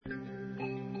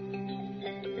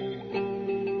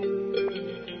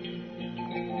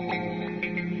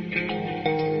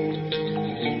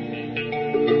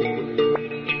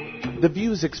The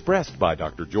views expressed by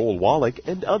Dr. Joel Wallach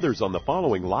and others on the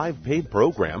following live paid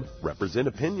program represent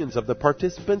opinions of the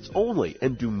participants only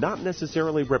and do not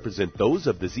necessarily represent those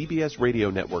of the ZBS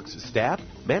Radio Network's staff,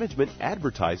 management,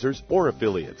 advertisers, or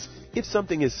affiliates. If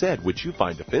something is said which you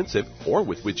find offensive or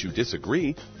with which you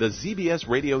disagree, the ZBS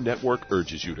Radio Network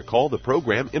urges you to call the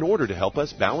program in order to help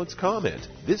us balance comment.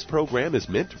 This program is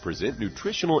meant to present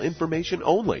nutritional information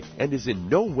only and is in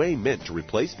no way meant to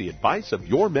replace the advice of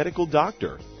your medical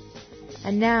doctor.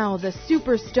 And now, the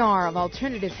superstar of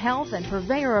alternative health and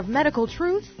purveyor of medical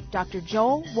truth, Dr.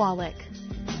 Joel Wallach.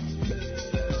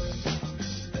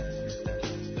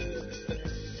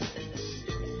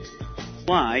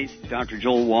 Hi, Dr.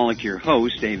 Joel Wallach, your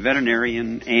host, a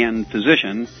veterinarian and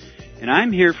physician, and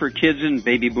I'm here for kids and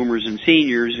baby boomers and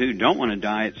seniors who don't want to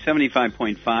die at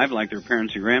 75.5 like their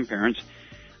parents and grandparents.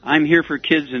 I'm here for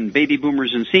kids and baby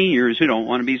boomers and seniors who don't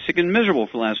want to be sick and miserable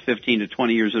for the last 15 to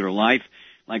 20 years of their life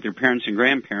like their parents and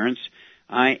grandparents.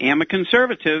 I am a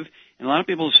conservative, and a lot of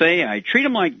people say I treat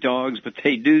them like dogs, but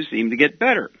they do seem to get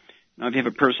better. Now, if you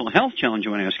have a personal health challenge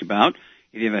you want to ask about,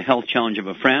 if you have a health challenge of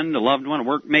a friend, a loved one, a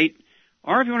workmate,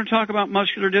 or if you want to talk about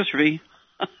muscular dystrophy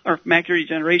or macular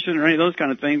degeneration or any of those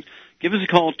kind of things, give us a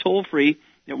call toll-free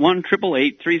at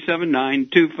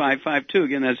 1-888-379-2552.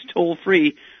 Again, that's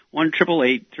toll-free,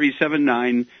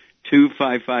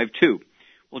 1-888-379-2552.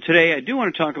 Well, today I do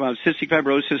want to talk about cystic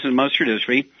fibrosis and muscular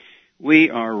dystrophy. We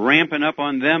are ramping up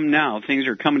on them now. Things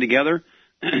are coming together.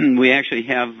 We actually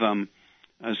have some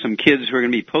kids who are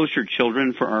going to be poster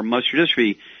children for our muscular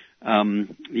dystrophy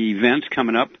events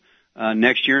coming up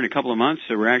next year in a couple of months.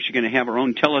 So we're actually going to have our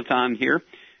own telethon here.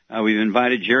 We've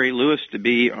invited Jerry Lewis to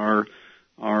be our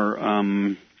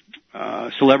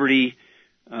celebrity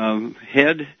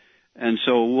head. And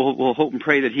so we'll hope and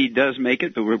pray that he does make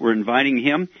it, but we're inviting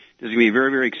him. This is going to be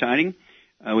very, very exciting.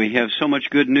 We have so much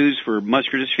good news for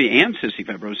muscular dystrophy and cystic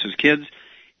fibrosis kids.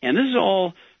 And this is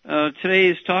all,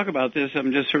 today's talk about this,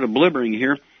 I'm just sort of blibbering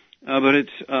here, but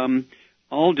it's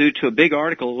all due to a big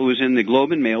article that was in the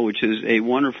Globe and Mail, which is a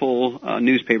wonderful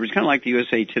newspaper. It's kind of like the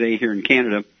USA Today here in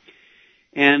Canada.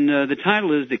 And the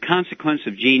title is The Consequence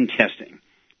of Gene Testing.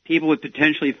 People with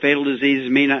potentially fatal diseases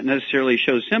may not necessarily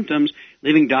show symptoms,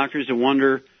 leaving doctors to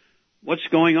wonder what's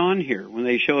going on here. When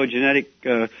they show a genetic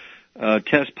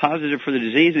test positive for the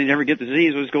disease and they never get the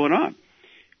disease, what's going on?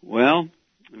 Well,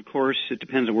 of course, it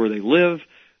depends on where they live,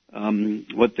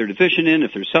 what they're deficient in,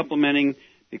 if they're supplementing,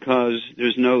 because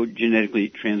there's no genetically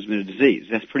transmitted disease.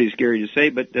 That's pretty scary to say,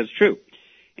 but that's true.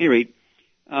 Anyway,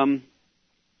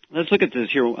 let's look at this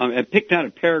here. I picked out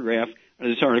a paragraph of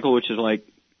this article, which is like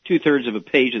 2/3 of a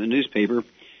page of the newspaper in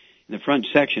the front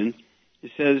section. It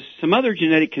says, some other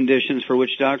genetic conditions for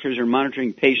which doctors are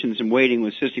monitoring patients in waiting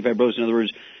with cystic fibrosis, in other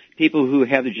words, people who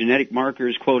have the genetic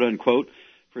markers, quote unquote,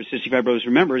 for cystic fibrosis.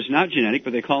 Remember, it's not genetic,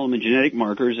 but they call them a genetic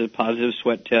markers, a positive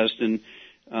sweat test and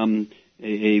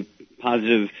a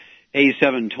positive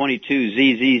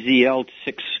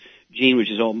A722ZZZL6 gene,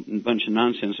 which is all a bunch of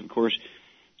nonsense, of course.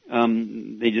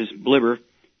 They just blibber.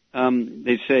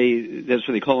 They say that's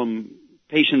what they call them,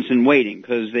 patients in waiting,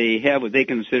 because they have what they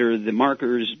consider the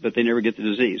markers, but they never get the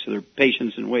disease. So they're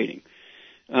patients in waiting.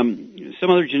 Some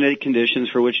other genetic conditions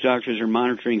for which doctors are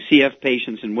monitoring CF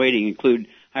patients in waiting include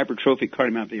hypertrophic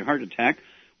cardiomyopathy heart attack,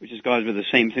 which is caused by the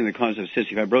same thing that causes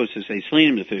cystic fibrosis, a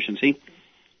selenium deficiency.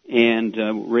 And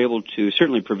we're able to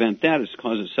certainly prevent that. It's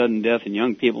causes sudden death in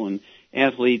young people and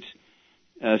athletes.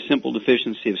 Simple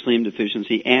deficiency of selenium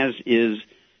deficiency, as is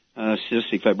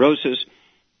cystic fibrosis.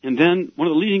 And then one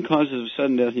of the leading causes of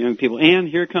sudden death in young people, and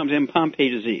here comes Pompe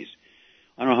disease.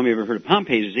 I don't know how many of you have ever heard of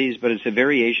Pompe disease, but it's a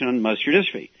variation on muscular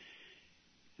dystrophy.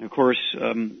 And of course,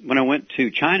 when I went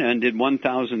to China and did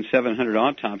 1,700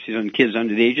 autopsies on kids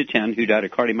under the age of 10 who died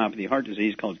of cardiomyopathy heart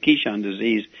disease called Kishan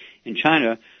disease in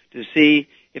China to see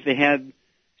if they had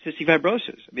cystic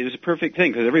fibrosis. I mean, it's a perfect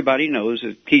thing because everybody knows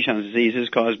that Kishan disease is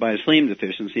caused by a selenium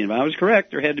deficiency. And if I was correct,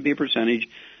 there had to be a percentage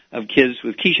of kids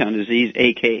with Kishan disease,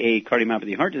 a.k.a.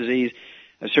 cardiomyopathy heart disease.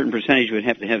 A certain percentage would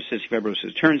have to have cystic fibrosis.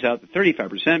 It turns out that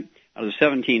 35% out of the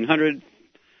 1,700,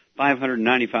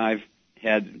 595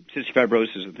 had cystic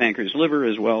fibrosis of the pancreas, liver,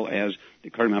 as well as the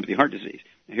cardiomyopathy heart disease.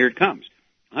 Now, here it comes.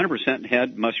 100%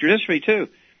 had muscular dystrophy, too.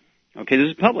 Okay, this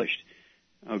is published.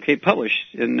 Okay,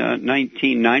 published in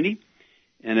 1990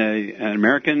 in an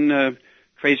American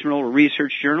trace mineral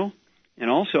research journal, and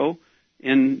also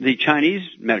in the Chinese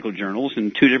medical journals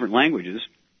in 2 different languages.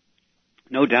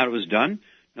 No doubt it was done.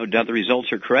 No doubt the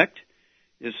results are correct.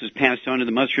 This was passed on to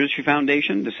the Muscular Dystrophy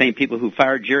Foundation, the same people who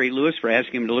fired Jerry Lewis for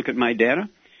asking him to look at my data.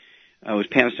 It was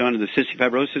passed on to the Cystic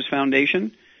Fibrosis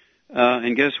Foundation.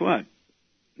 And guess what?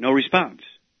 No response.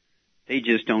 They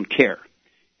just don't care.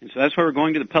 And so that's why we're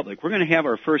going to the public. We're going to have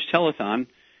our first telethon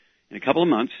in a couple of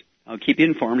months. I'll keep you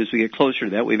informed as we get closer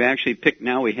to that. We've actually picked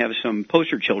now, we have some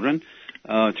poster children,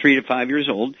 3 to 5 years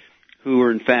old, who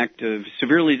are in fact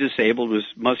severely disabled with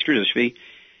muscular dystrophy.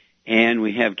 And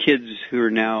we have kids who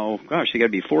are now, they got to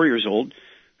be 4 years old,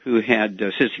 who had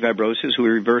cystic fibrosis, who we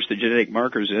reversed the genetic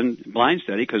markers in blind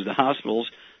study because the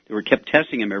hospitals that were kept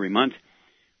testing them every month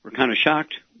were kind of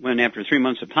shocked when after 3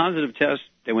 months of positive tests,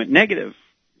 they went negative.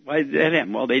 Why did that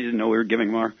happen? Well, they didn't know we were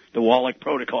giving them the Wallach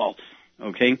protocol.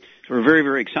 Okay? So we're very,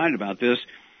 very excited about this.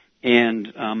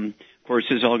 And, of course,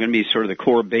 this is all going to be sort of the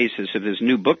core basis of this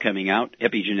new book coming out,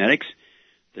 Epigenetics,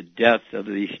 the death of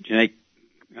the genetic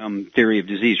theory of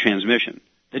disease transmission.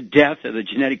 The death of the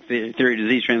genetic theory of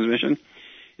disease transmission.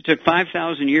 It took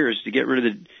 5,000 years to get rid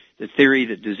of the theory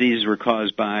that diseases were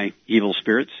caused by evil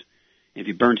spirits. If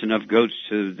you burnt enough goats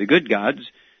to the good gods,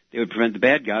 they would prevent the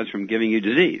bad gods from giving you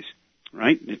disease.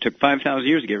 Right? It took 5,000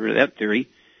 years to get rid of that theory.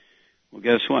 Well,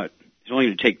 guess what? It's only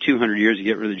going to take 200 years to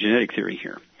get rid of the genetic theory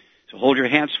here. So hold your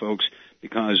hats, folks,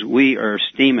 because we are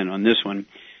steaming on this one.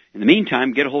 In the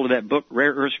meantime, get a hold of that book,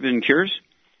 Rare Earths Forbidden Cures.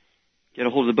 Get a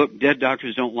hold of the book, Dead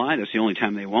Doctors Don't Lie. That's the only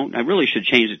time they won't. I really should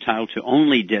change the title to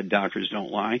Only Dead Doctors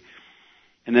Don't Lie.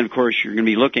 And then, of course, you're going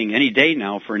to be looking any day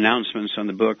now for announcements on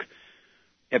the book,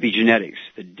 Epigenetics,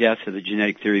 the death of the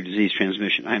genetic theory of disease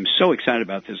transmission. I am so excited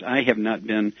about this. I have not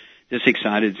been this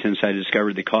excited since I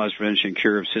discovered the cause, prevention, and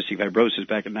cure of cystic fibrosis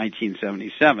back in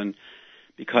 1977,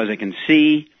 because I can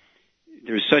see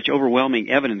there's such overwhelming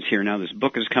evidence here. Now this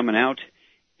book is coming out,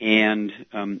 and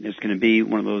it's going to be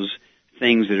one of those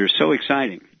things that are so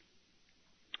exciting.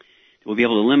 We'll be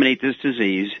able to eliminate this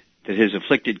disease that has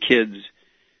afflicted kids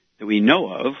that we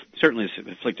know of. Certainly it's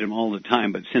afflicted them all the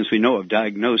time, but since we know of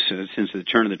diagnosis since the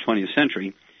turn of the 20th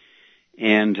century,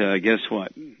 and guess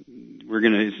what?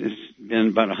 It's been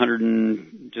about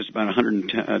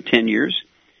 110 years.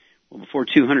 Well, before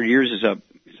 200 years is up,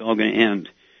 it's all going to end.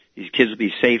 These kids will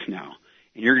be safe now,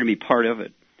 and you're going to be part of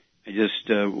it. I just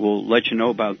will let you know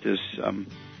about this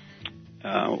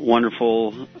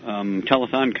wonderful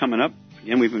telethon coming up.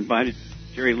 Again, we've invited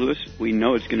Jerry Lewis. We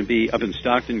know it's going to be up in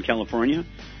Stockton, California,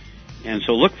 and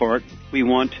so look for it. We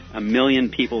want 1 million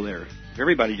people there. If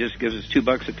everybody just gives us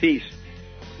 $2 a piece,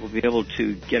 we'll be able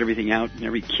to get everything out, and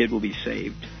every kid will be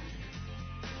saved.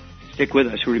 Stick with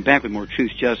us. We'll be back with more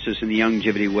Truth, Justice, and the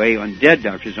Youngevity Way on Dead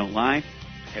Doctors Don't Lie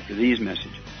after these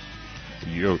messages.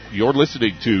 You're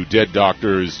listening to Dead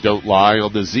Doctors Don't Lie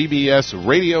on the ZBS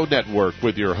Radio Network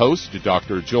with your host,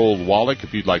 Dr. Joel Wallach.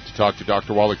 If you'd like to talk to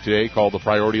Dr. Wallach today, call the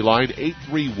priority line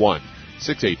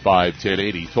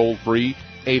 831-685-1080, toll free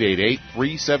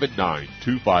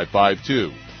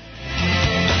 888-379-2552.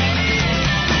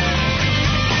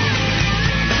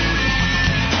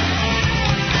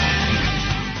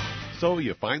 So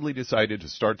you finally decided to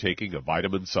start taking a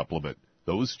vitamin supplement.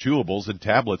 Those chewables and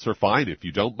tablets are fine if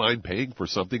you don't mind paying for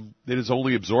something that is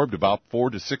only absorbed about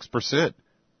 4 to 6%.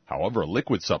 However, a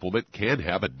liquid supplement can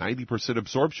have a 90%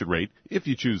 absorption rate if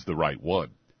you choose the right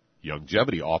one.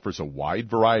 Youngevity offers a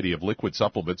wide variety of liquid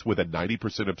supplements with a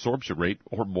 90% absorption rate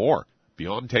or more.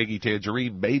 Beyond Tangy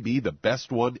Tangerine may be the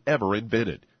best one ever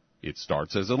invented. It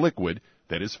starts as a liquid,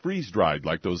 then is freeze-dried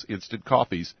like those instant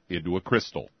coffees into a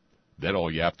crystal. Then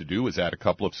all you have to do is add a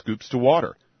couple of scoops to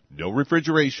water. No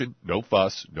refrigeration, no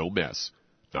fuss, no mess.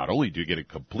 Not only do you get a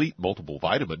complete multiple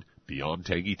vitamin, Beyond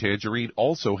Tangy Tangerine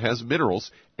also has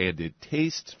minerals, and it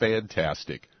tastes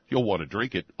fantastic. You'll want to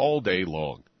drink it all day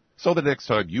long. So the next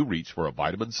time you reach for a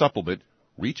vitamin supplement,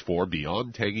 reach for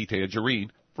Beyond Tangy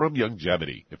Tangerine from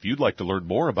Youngevity. If you'd like to learn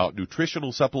more about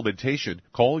nutritional supplementation,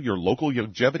 call your local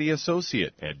Youngevity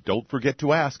associate, and don't forget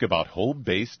to ask about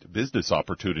home-based business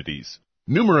opportunities.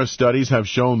 Numerous studies have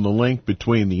shown the link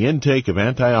between the intake of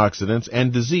antioxidants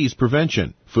and disease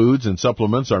prevention. Foods and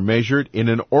supplements are measured in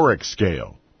an ORAC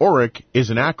scale. ORAC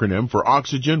is an acronym for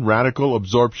Oxygen Radical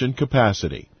Absorption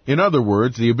Capacity. In other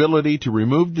words, the ability to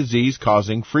remove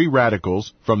disease-causing free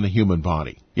radicals from the human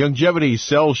body. Youngevity's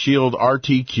Cell Shield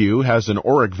RTQ has an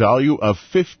ORAC value of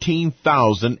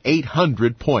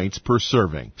 15,800 points per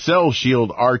serving. Cell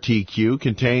Shield RTQ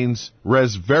contains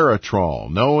resveratrol,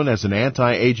 known as an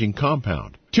anti-aging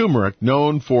compound. Turmeric,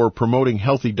 known for promoting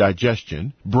healthy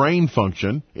digestion, brain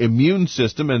function, immune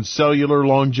system, and cellular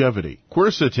longevity.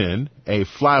 Quercetin, a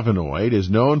flavonoid, is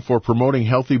known for promoting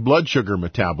healthy blood sugar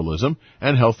metabolism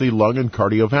and healthy lung and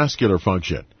cardiovascular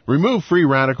function. Remove free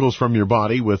radicals from your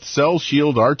body with Cell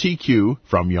Shield RTQ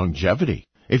from Youngevity.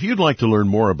 If you'd like to learn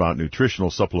more about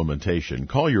nutritional supplementation,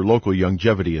 call your local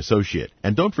Youngevity associate,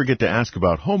 and don't forget to ask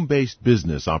about home-based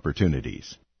business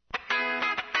opportunities.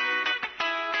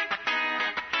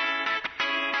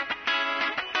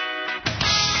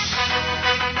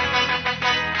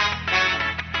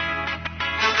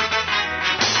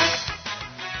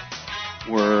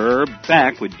 we're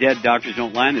back with Dead Doctors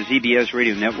Don't Lie on the ZBS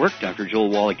Radio Network. Dr.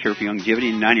 Joel Wallach here for Longevity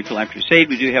and 90 for Life Crusade.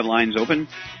 We do have lines open.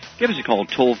 Give us a call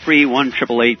toll-free,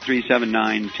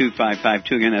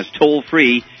 1-888-379-2552. Again, that's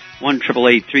toll-free,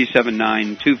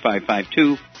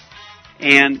 1-888-379-2552.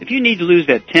 And if you need to lose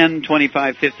that 10,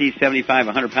 25, 50, 75,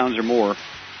 100 pounds or more,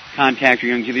 contact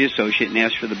your Longevity associate and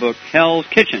ask for the book Hell's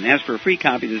Kitchen. Ask for a free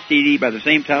copy of the CD by the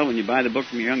same title when you buy the book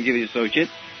from your Longevity associate,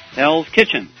 Hell's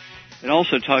Kitchen. It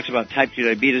also talks about type 2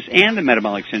 diabetes and the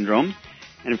metabolic syndrome.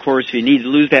 And, of course, if you need to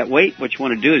lose that weight, what you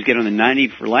want to do is get on the 90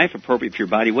 for Life, appropriate for your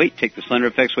body weight. Take the Slender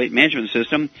Effects Weight Management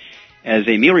System as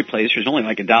a meal replacer. It's only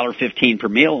like $1.15 per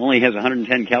meal. Only has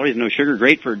 110 calories, no sugar.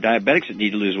 Great for diabetics that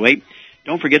need to lose weight.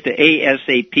 Don't forget the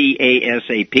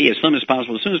ASAP, as slim as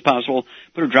possible, as soon as possible.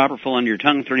 Put a dropper full under your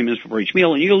tongue 30 minutes before each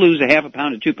meal, and you'll lose a half a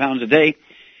pound to 2 pounds a day.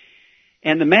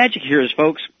 And the magic here is,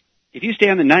 folks, if you stay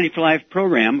on the 90 for Life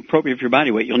program, appropriate for your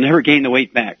body weight, you'll never gain the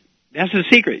weight back. That's the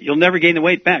secret. You'll never gain the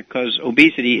weight back because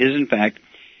obesity is, in fact,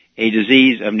 a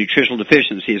disease of nutritional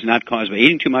deficiency. It's not caused by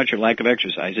eating too much or lack of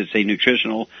exercise. It's a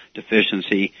nutritional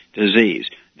deficiency disease.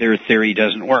 Their theory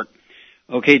doesn't work.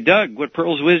 Okay, Doug, what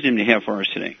pearls of wisdom do you have for us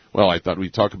today? Well, I thought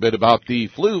we'd talk a bit about the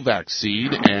flu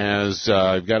vaccine, as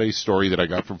I've got a story that I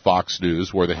got from Fox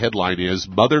News where the headline is,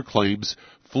 Mother Claims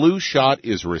Flu Shot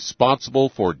is Responsible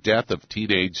for Death of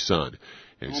Teenage Son.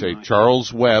 And say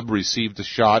Charles Webb received a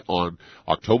shot on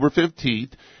October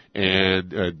 15th,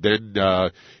 and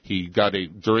then he got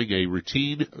during a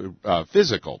routine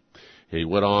physical. He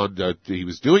went on, he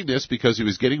was doing this because he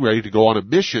was getting ready to go on a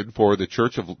mission for the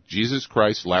Church of Jesus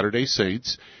Christ Latter-day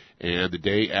Saints. And the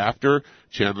day after,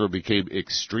 Chandler became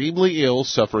extremely ill,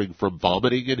 suffering from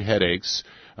vomiting and headaches.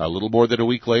 A little more than a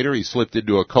week later, he slipped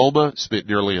into a coma, spent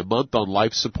nearly a month on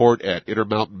life support at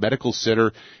Intermountain Medical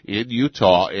Center in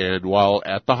Utah. And while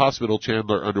at the hospital,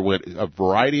 Chandler underwent a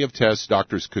variety of tests.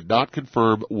 Doctors could not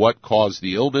confirm what caused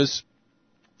the illness.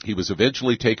 He was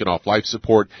eventually taken off life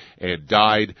support and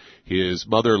died. His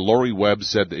mother, Lori Webb,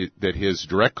 said that his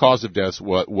direct cause of death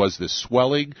was the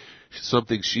swelling,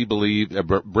 something she believed,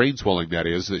 brain swelling that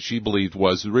is, that she believed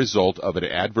was the result of an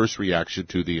adverse reaction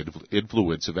to the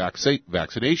influenza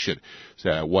vaccination.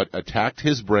 So what attacked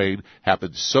his brain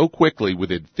happened so quickly,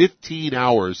 within 15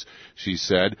 hours, she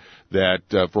said, that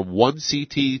from one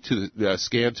CT to the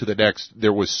scan to the next,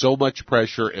 there was so much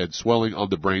pressure and swelling on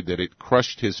the brain that it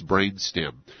crushed his brain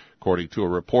stem. According to a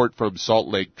report from Salt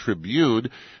Lake Tribune,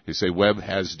 they say Webb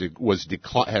has been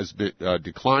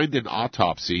declined in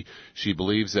autopsy. She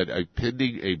believes that a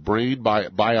pending brain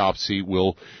biopsy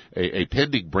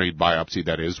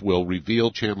will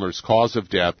reveal Chandler's cause of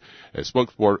death. A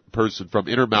spokesperson from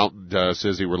Intermountain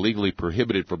says they were legally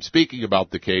prohibited from speaking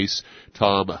about the case.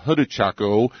 Tom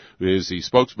Hudichako is the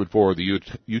spokesman for the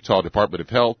Utah Department of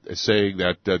Health, saying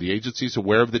that the agency is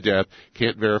aware of the death,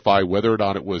 can't verify whether or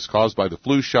not it was caused by the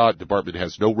flu shot. Department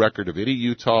has no record of any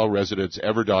Utah residents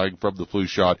ever dying from the flu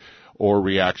shot or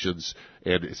reactions,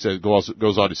 and it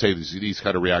goes on to say these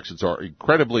kind of reactions are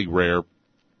incredibly rare.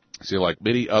 So like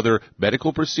many other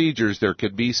medical procedures, there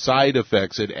can be side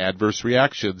effects and adverse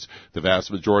reactions. The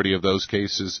vast majority of those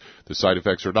cases, the side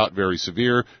effects are not very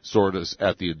severe, soreness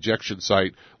at the injection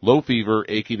site, low fever,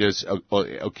 achiness.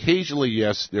 Occasionally,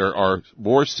 yes, there are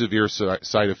more severe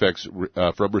side effects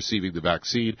from receiving the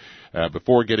vaccine.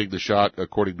 Before getting the shot,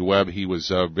 according to Webb, he was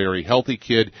a very healthy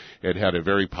kid and had a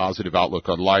very positive outlook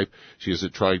on life. She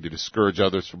isn't trying to discourage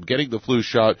others from getting the flu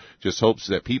shot, just hopes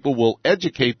that people will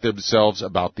educate themselves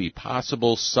about the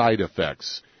possible side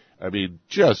effects. I mean,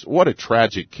 just what a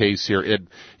tragic case here. And,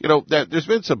 there's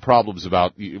been some problems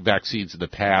about vaccines in the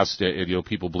past, and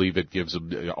people believe it gives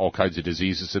them all kinds of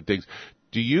diseases and things.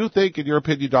 Do you think, in your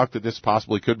opinion, Doc, that this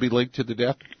possibly could be linked to the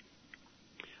death?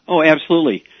 Oh,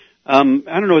 absolutely. I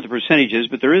don't know what the percentage is,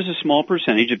 but there is a small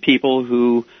percentage of people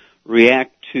who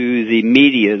react to the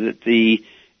media that the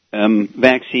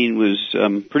vaccine was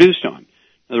produced on.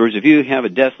 In other words, if you have a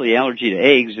deathly allergy to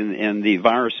eggs and the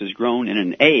virus is grown in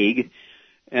an egg,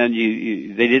 and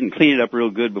they didn't clean it up real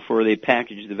good before they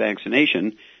packaged the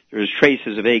vaccination, there's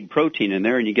traces of egg protein in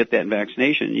there, and you get that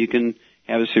vaccination, you can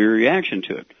have a severe reaction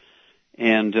to it.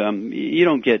 And you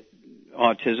don't get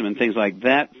autism and things like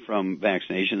that from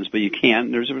vaccinations, but you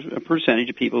can. There's a percentage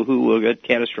of people who will get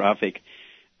catastrophic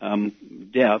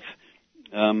death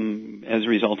as a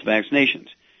result of vaccinations.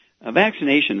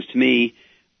 Vaccinations, to me,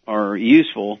 are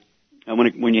useful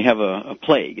when you have a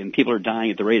plague and people are dying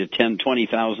at the rate of 10,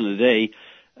 20,000 a day.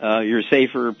 You're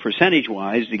safer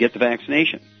percentage-wise to get the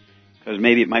vaccination because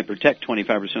maybe it might protect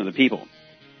 25% of the people.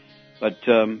 But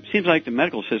seems like the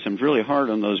medical system's really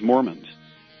hard on those Mormons.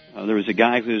 There was a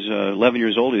guy who was 11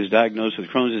 years old. He was diagnosed with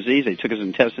Crohn's disease. They took his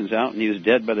intestines out, and he was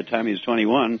dead by the time he was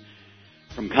 21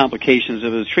 from complications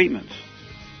of his treatments.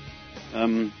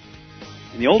 In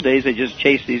the old days, they just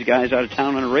chased these guys out of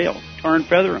town on a rail, tar and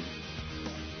feather them.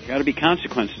 There got to be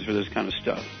consequences for this kind of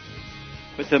stuff.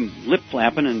 Quit them lip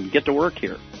flapping and get to work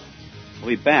here.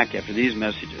 We'll be back after these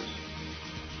messages.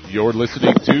 You're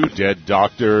listening to Dead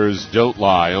Doctors Don't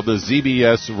Lie on the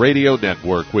ZBS Radio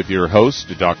Network with your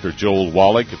host, Dr. Joel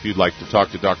Wallach. If you'd like to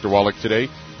talk to Dr. Wallach today,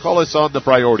 call us on the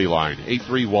priority line,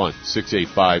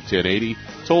 831-685-1080,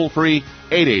 toll free,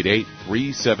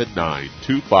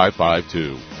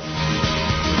 888-379-2552.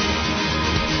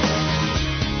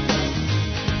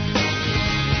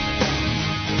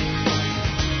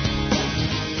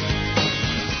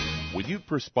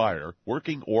 Perspire,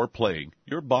 working or playing,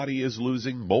 your body is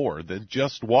losing more than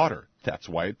just water. That's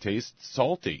why it tastes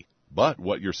salty. But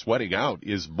what you're sweating out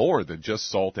is more than just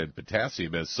salt and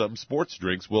potassium, as some sports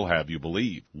drinks will have you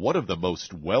believe. One of the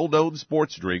most well-known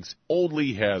sports drinks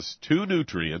only has 2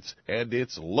 nutrients, and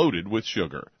it's loaded with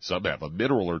sugar. Some have a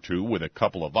mineral or 2 with a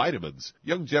couple of vitamins.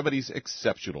 Youngevity's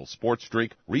exceptional sports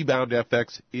drink, Rebound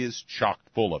FX, is chock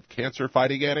full of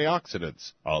cancer-fighting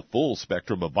antioxidants, a full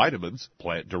spectrum of vitamins,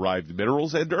 plant-derived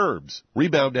minerals, and herbs.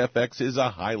 Rebound FX is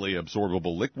a highly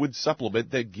absorbable liquid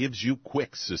supplement that gives you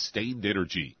quick, sustained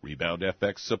energy. Rebound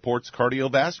FX supports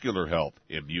cardiovascular health,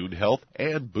 immune health,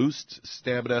 and boosts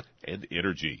stamina and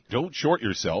energy. Don't short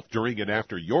yourself during and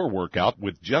after your workout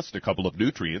with just a couple of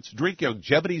nutrients. Drink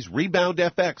Youngevity's Rebound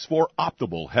FX for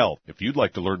optimal health. If you'd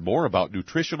like to learn more about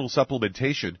nutritional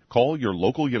supplementation, call your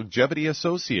local Youngevity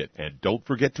associate, and don't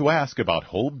forget to ask about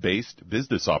home-based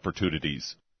business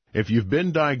opportunities. If you've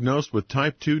been diagnosed with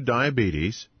type 2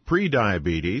 diabetes,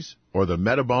 prediabetes, or the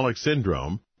metabolic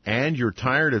syndrome, and you're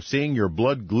tired of seeing your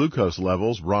blood glucose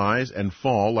levels rise and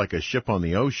fall like a ship on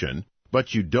the ocean,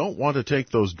 but you don't want to take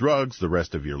those drugs the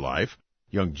rest of your life,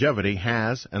 Youngevity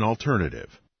has an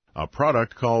alternative. A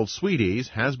product called Sweeties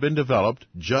has been developed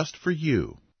just for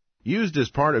you. Used as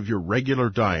part of your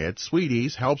regular diet,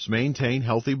 Sweeties helps maintain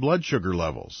healthy blood sugar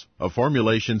levels, a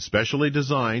formulation specially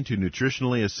designed to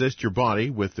nutritionally assist your body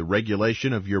with the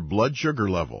regulation of your blood sugar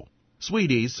level.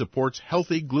 Sweeties supports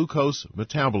healthy glucose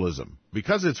metabolism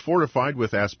because it's fortified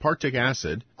with aspartic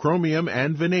acid, chromium,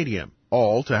 and vanadium,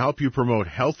 all to help you promote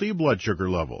healthy blood sugar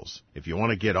levels. If you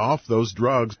want to get off those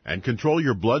drugs and control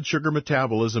your blood sugar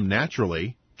metabolism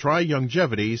naturally, try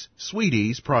Youngevity's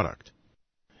Sweeties product.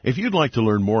 If you'd like to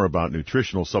learn more about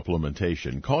nutritional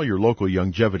supplementation, call your local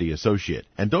Youngevity associate,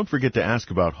 and don't forget to ask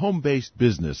about home-based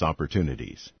business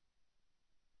opportunities.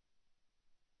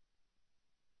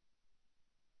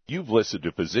 You've listened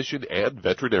to physician and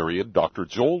veterinarian Dr.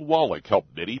 Joel Wallach help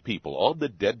many people on the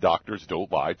Dead Doctors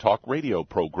Don't Lie talk radio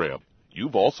program.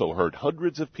 You've also heard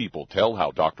hundreds of people tell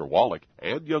how Dr. Wallach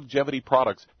and Youngevity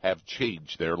products have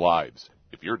changed their lives.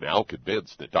 If you're now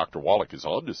convinced that Dr. Wallach is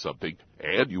onto something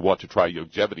and you want to try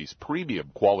Youngevity's premium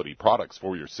quality products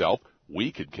for yourself,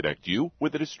 we can connect you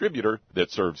with a distributor that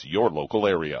serves your local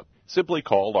area. Simply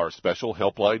call our special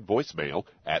helpline voicemail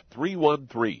at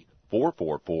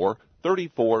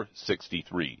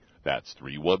 313-444-3463. That's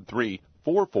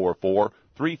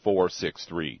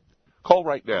 313-444-3463. Call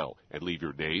right now and leave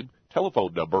your name,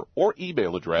 telephone number, or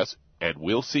email address, and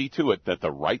we'll see to it that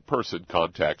the right person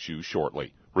contacts you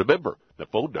shortly. Remember, the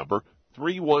phone number,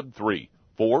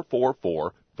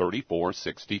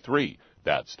 313-444-3463.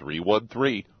 That's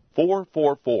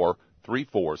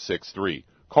 313-444-3463.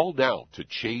 Call now to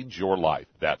change your life.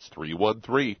 That's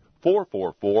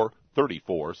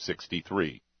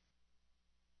 313-444-3463.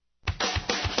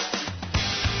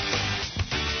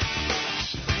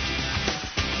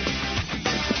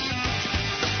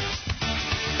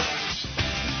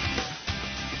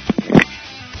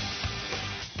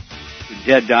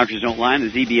 Dead Doctors Don't Lie on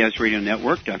the ZBS Radio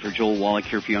Network. Dr. Joel Wallach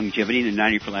here for Youngevity and the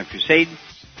 90 for Life Crusade.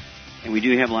 And we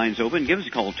do have lines open. Give us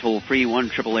a call toll-free,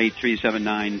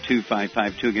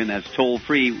 1-888-379-2552. Again, that's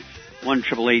toll-free,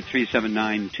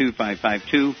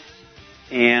 1-888-379-2552.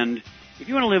 And if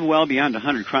you want to live well beyond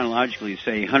 100 chronologically,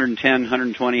 say 110,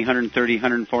 120, 130,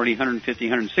 140, 150,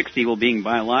 160, well, being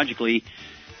biologically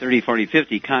 30, 40,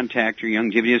 50, contact your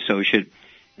Youngevity associate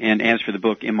and ask for the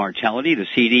book Immortality, the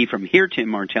CD From Here to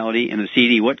Immortality, and the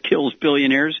CD What Kills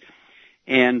Billionaires,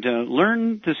 and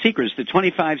learn the secrets, the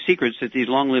 25 secrets that these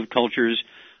long-lived cultures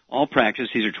all practice.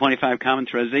 These are 25 common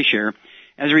threads they share.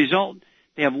 As a result,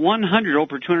 they have 100-year-old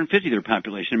per 250 of their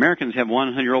population. Americans have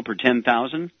 100-year-old per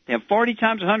 10,000. They have 40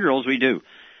 times 100-year-olds we do.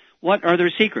 What are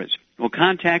their secrets? Well,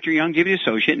 contact your Youngevity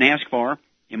associate and ask for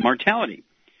Immortality.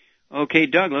 Okay,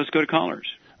 Doug, let's go to callers.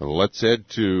 Let's head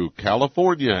to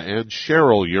California. And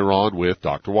Cheryl, you're on with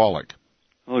Dr. Wallach.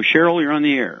 Hello, Cheryl, you're on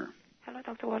the air. Hello,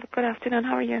 Dr. Wallach. Good afternoon.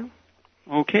 How are you?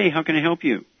 Okay, how can I help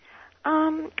you?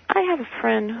 I have a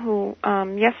friend who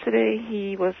yesterday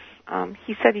he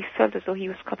said he felt as though he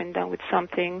was coming down with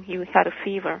something. He had a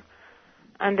fever.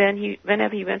 And then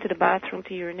whenever he went to the bathroom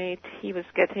to urinate, he was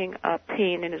getting a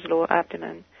pain in his lower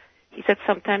abdomen. He said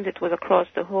sometimes it was across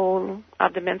the whole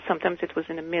abdomen, sometimes it was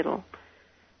in the middle.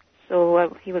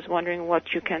 So he was wondering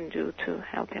what you can do to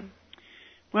help him.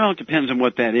 Well, it depends on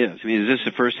what that is. I mean, is this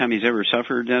the first time he's ever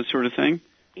suffered that sort of thing?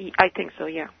 I think so,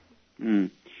 yeah.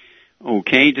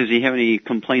 Okay. Does he have any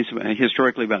complaints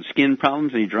historically about skin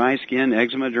problems? Any dry skin,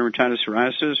 eczema, dermatitis,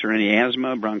 psoriasis, or any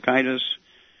asthma, bronchitis?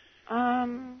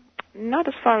 Not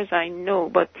as far as I know,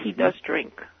 but he does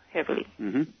drink heavily.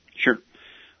 Sure.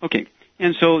 Okay.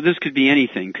 And so this could be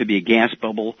anything. Could be a gas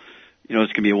bubble. You know,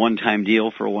 this could be a one-time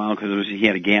deal for a while because he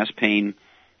had a gas pain.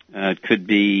 It could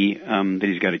be that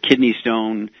he's got a kidney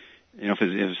stone. You know, if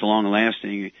it's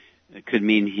long-lasting, it could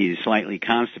mean he's slightly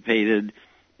constipated.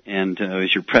 And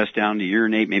as you're pressed down to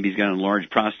urinate, maybe he's got an enlarged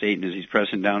prostate, and as he's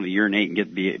pressing down to urinate and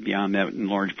get beyond that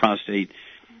enlarged prostate,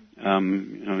 you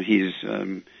know, he's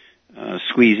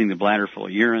squeezing the bladder full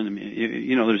of urine. I mean,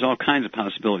 you know, there's all kinds of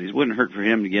possibilities. It wouldn't hurt for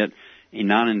him to get a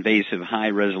non-invasive,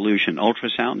 high-resolution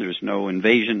ultrasound. There's no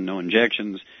invasion, no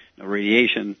injections, no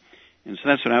radiation. And so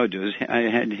that's what I would do, is I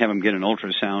had to have him get an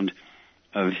ultrasound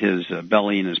of his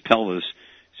belly and his pelvis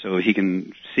so he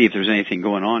can see if there's anything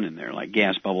going on in there, like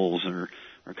gas bubbles or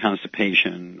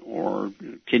constipation or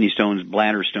kidney stones,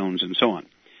 bladder stones, and so on.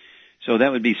 So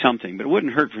that would be something. But it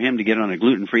wouldn't hurt for him to get on a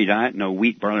gluten-free diet, no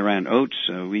wheat, barley, rye, and oats.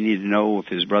 We need to know if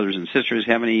his brothers and sisters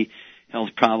have any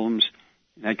health problems,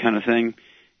 that kind of thing.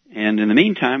 And in the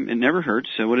meantime, it never hurts.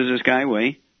 So what does this guy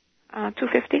weigh?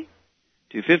 250.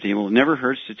 250. Well, it never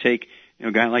hurts to take, you know,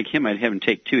 a guy like him, I'd have him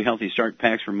take 2 Healthy Start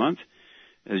packs per month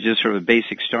as just sort of a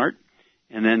basic start,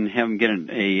 and then have him get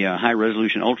a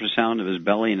high-resolution ultrasound of his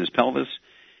belly and his pelvis,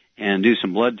 and do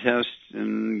some blood tests,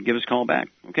 and give us a call back,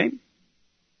 okay?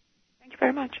 Thank you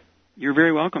very much. You're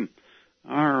very welcome.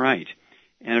 All right.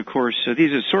 And, of course,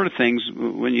 these are sort of things,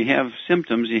 when you have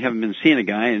symptoms, you haven't been seeing a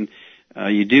guy, and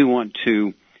you do want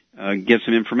to get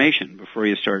some information before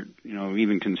you start, you know,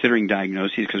 even considering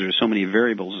diagnoses, because there's so many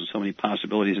variables and so many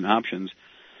possibilities and options.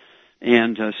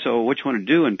 And so what you want to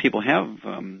do when people have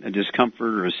a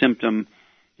discomfort or a symptom,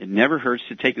 it never hurts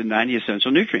to take the 90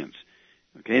 essential nutrients.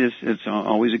 Okay, it's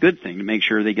always a good thing to make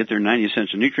sure they get their 90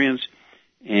 essential nutrients.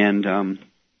 And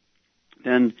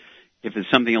then if it's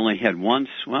something only had once,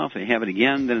 well, if they have it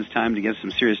again, then it's time to get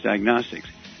some serious diagnostics.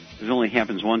 If it only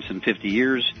happens once in 50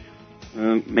 years,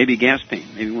 maybe gas pain.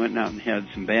 Maybe went out and had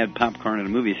some bad popcorn at a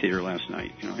movie theater last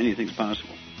night. You know, anything's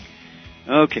possible.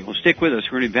 Okay, well, stick with us.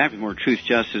 We're going to be back with more Truth,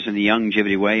 Justice, and the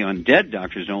Youngevity Way on Dead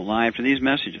Doctors Don't Lie after these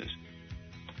messages.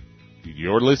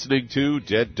 You're listening to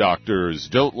Dead Doctors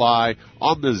Don't Lie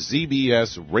on the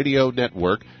ZBS Radio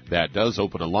Network. That does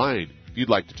open a line. If you'd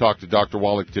like to talk to Dr.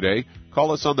 Wallach today, call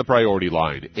us on the priority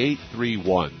line,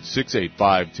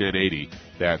 831-685-1080.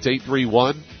 That's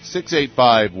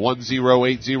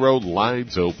 831-685-1080.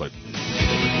 Lines open.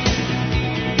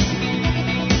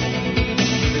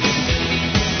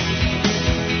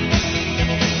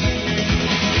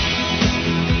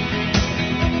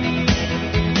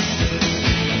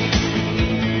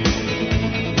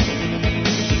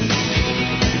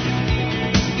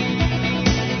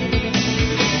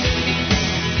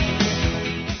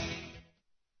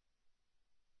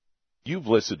 You've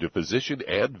listened to physician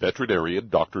and veterinarian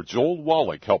Dr. Joel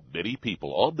Wallach help many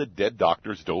people on the Dead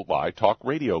Doctors Don't Lie talk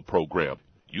radio program.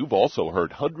 You've also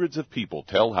heard hundreds of people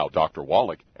tell how Dr.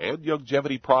 Wallach and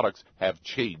Youngevity products have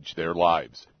changed their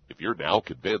lives. If you're now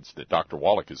convinced that Dr.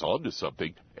 Wallach is onto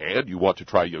something and you want to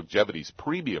try Youngevity's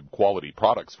premium quality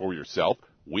products for yourself,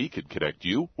 we can connect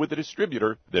you with a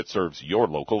distributor that serves your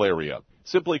local area.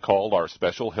 Simply call our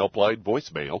special helpline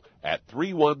voicemail at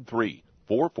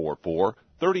 313-444-3463.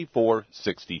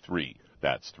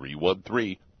 That's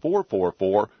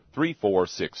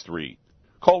 313-444-3463.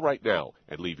 Call right now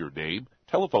and leave your name,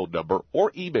 telephone number,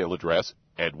 or email address,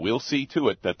 and we'll see to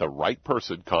it that the right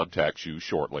person contacts you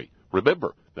shortly.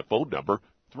 Remember, the phone number,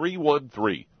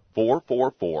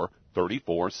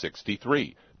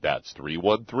 313-444-3463. That's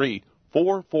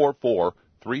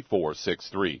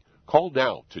 313-444-3463. Call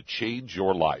now to change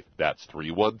your life. That's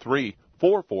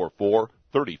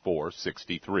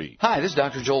 313-444-3463. Hi, this is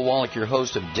Dr. Joel Wallach, your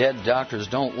host of Dead Doctors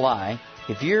Don't Lie.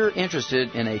 If you're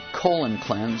interested in a colon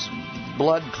cleanse,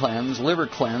 blood cleanse, liver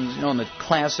cleanse, in the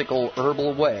classical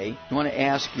herbal way, you want to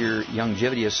ask your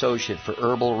Youngevity associate for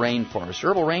Herbal Rainforest.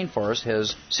 Herbal Rainforest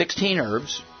has 16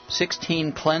 herbs,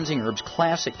 16 cleansing herbs,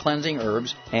 classic cleansing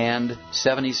herbs, and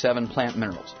 77 plant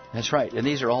minerals. That's right, and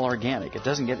these are all organic. It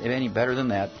doesn't get any better than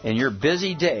that. In your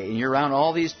busy day, and you're around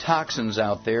all these toxins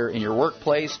out there, in your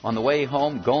workplace, on the way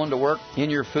home, going to work, in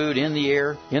your food, in the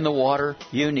air, in the water,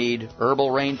 you need Herbal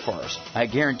Rainforest. I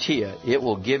guarantee you, it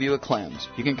will give you a cleanse.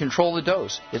 You can control the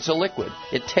dose. It's a liquid.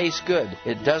 It tastes good.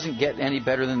 It doesn't get any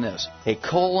better than this. A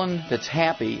colon that's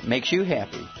happy makes you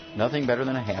happy. Nothing better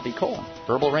than a happy colon.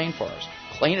 Herbal Rainforest.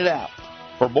 Clean it out.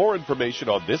 For more information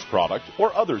on this product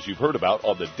or others you've heard about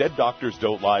on the Dead Doctors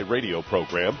Don't Lie radio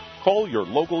program, call your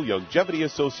local Youngevity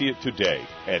associate today.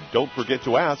 And don't forget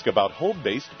to ask about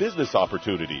home-based business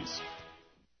opportunities.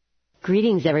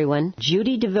 Greetings, everyone.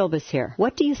 Judy DeVilbus here.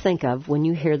 What do you think of when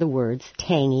you hear the words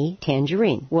tangy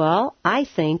tangerine? Well, I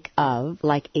think of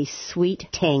like a sweet,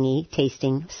 tangy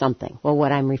tasting something. Well,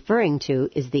 what I'm referring to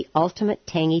is the Ultimate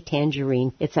Tangy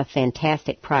Tangerine. It's a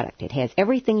fantastic product. It has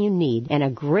everything you need, and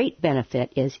a great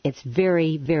benefit is it's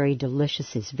very, very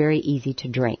delicious. It's very easy to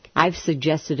drink. I've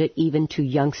suggested it even to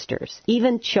youngsters.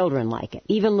 Even children like it.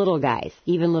 Even little guys.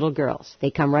 Even little girls.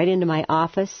 They come right into my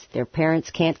office. Their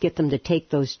parents can't get them to take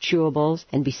those chewables.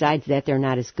 And besides that, they're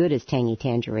not as good as Tangy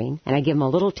Tangerine. And I give them a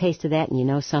little taste of that, and you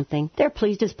know something? They're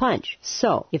pleased as punch.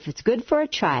 So, if it's good for a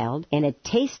child and it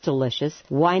tastes delicious,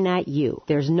 why not you?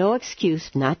 There's no excuse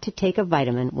not to take a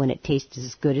vitamin when it tastes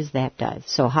as good as that does.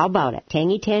 So how about it?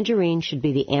 Tangy Tangerine should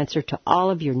be the answer to all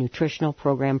of your nutritional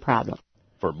program problems.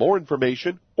 For more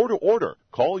information or to order,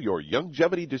 call your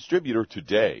Youngevity distributor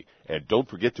today. And don't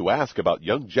forget to ask about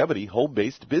Youngevity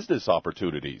home-based business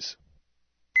opportunities.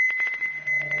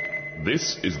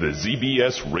 This is the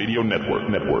ZBS Radio Network.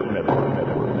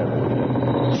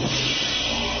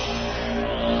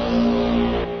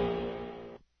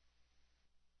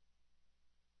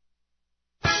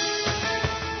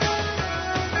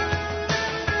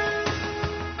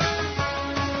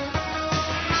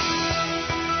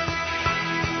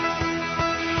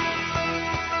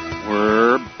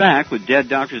 We're back with Dead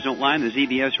Doctors Don't Lie on the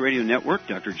ZBS Radio Network.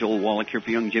 Dr. Joel Wallach here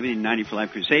for Youngevity and 90 for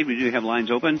Life Crusade. We do have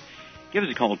lines open. Give us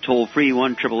a call, toll-free,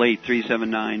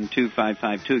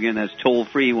 1-888-379-2552. Again, that's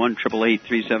toll-free,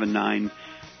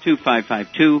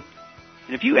 1-888-379-2552.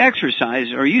 And if you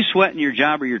exercise or you sweat in your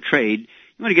job or your trade, you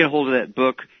want to get a hold of that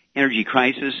book, Energy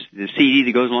Crisis, the CD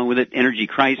that goes along with it, Energy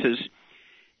Crisis.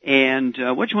 And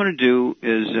what you want to do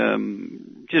is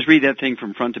just read that thing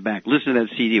from front to back. Listen to that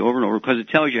CD over and over because it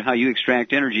tells you how you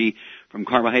extract energy from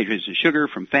carbohydrates and sugar,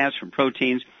 from fats, from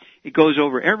proteins. It goes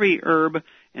over every herb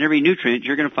and every nutrient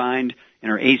you're going to find in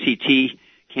our ACT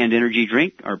canned energy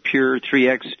drink, our Pure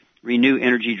 3X Renew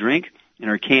energy drink, and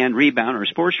our canned Rebound, our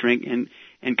sports drink, and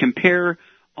compare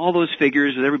all those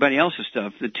figures with everybody else's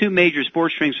stuff. The two major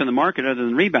sports drinks on the market other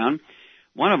than Rebound,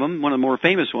 one of them, one of the more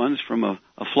famous ones from a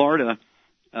Florida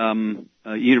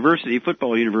university,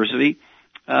 football university,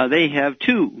 they have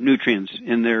 2 nutrients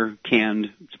in their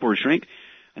canned sports drink.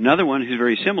 Another one who's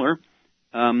very similar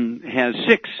has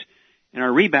 6. And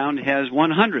our Rebound has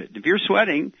 100. If you're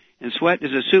sweating, and sweat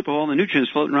is a soup of all the nutrients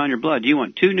floating around your blood, do you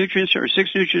want 2 nutrients or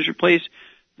 6 nutrients to replace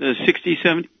the 60,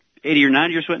 70, 80, or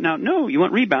 90 you're sweating out? No, you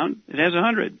want Rebound. It has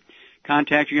 100.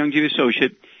 Contact your Youngevity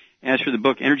associate. Ask for the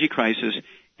book Energy Crisis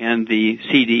and the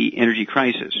CD Energy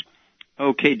Crisis.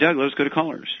 Okay, Doug, let's go to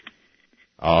callers.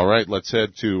 All right, let's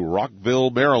head to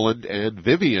Rockville, Maryland. And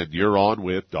Vivian, you're on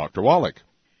with Dr. Wallach.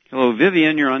 Hello,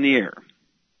 Vivian, you're on the air.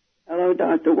 Hello,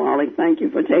 Dr. Wallach. Thank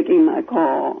you for taking my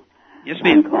call. Yes,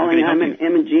 ma'am. I'm an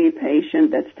MG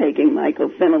patient that's taking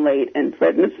mycophenolate and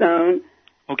prednisone.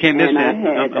 Okay, I missed that.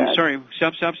 I'm sorry.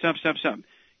 Stop.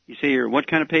 You say you're what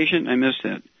kind of patient? I missed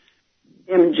that.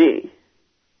 MG.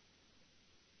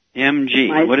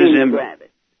 MG. What is MG? Gravis.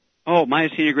 Oh,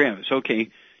 myasthenia gravis. Okay.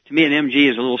 To me, an MG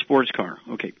is a little sports car.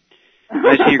 Okay.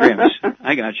 Myasthenia gravis.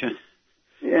 I gotcha.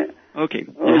 Yeah. Okay.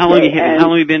 And how long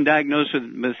have you been diagnosed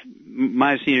with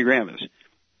myasthenia gravis?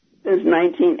 Since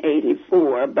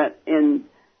 1984, but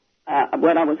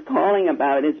what I was calling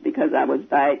about is because I was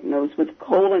diagnosed with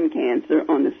colon cancer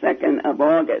on the 2nd of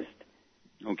August.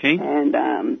 Okay.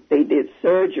 And they did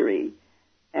surgery,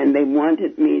 and they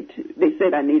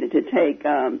said I needed to take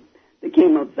the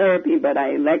chemotherapy, but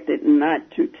I elected not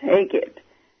to take it.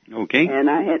 Okay. And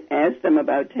I had asked them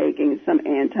about taking some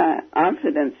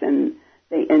antioxidants, and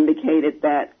they indicated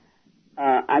that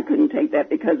I couldn't take that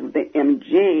because of the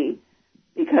MG,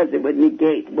 because it would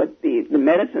negate what the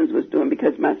medicines was doing,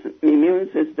 because my immune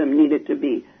system needed to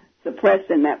be suppressed,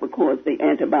 and that would cause the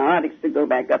antibiotics to go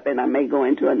back up, and I may go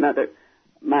into another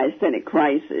myasthenic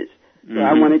crisis. So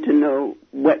I wanted to know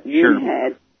what you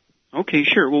had. Okay,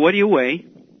 sure. Well, what do you weigh?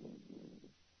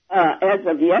 As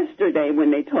of yesterday,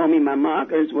 when they told me my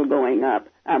markers were going up,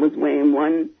 I was weighing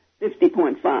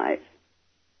 50.5.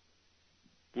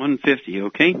 150,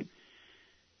 okay.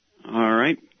 All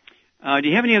right. Do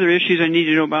you have any other issues I need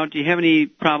to know about? Do you have any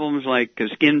problems like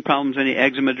skin problems, any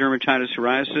eczema, dermatitis,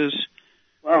 psoriasis?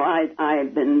 Well,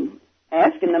 I've been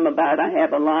asking them about. I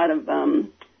have a lot of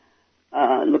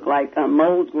look like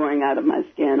moles growing out of my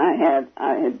skin. I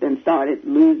have been started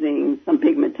losing some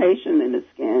pigmentation in the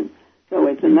skin. So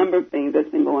it's a number of things that's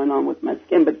been going on with my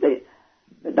skin. But the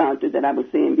doctor that I was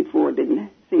seeing before didn't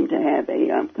seem to have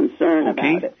a concern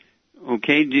about it.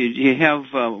 Okay. Do you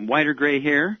have white or gray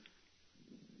hair?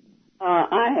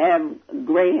 I have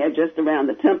gray hair just around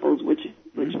the temples, which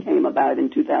came about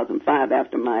in 2005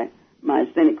 after my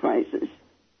myasthenic crisis.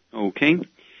 Okay.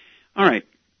 All right.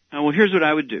 Well, here's what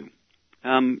I would do.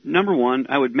 Number one,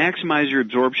 I would maximize your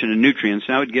absorption of nutrients,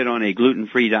 and I would get on a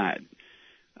gluten-free diet.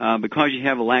 Because you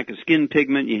have a lack of skin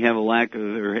pigment, you have a lack of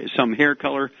or some hair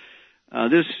color,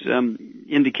 this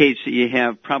indicates that you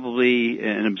have probably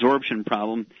an absorption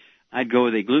problem. I'd go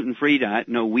with a gluten-free diet,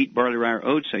 no wheat, barley, rye, or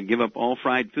oats. I'd give up all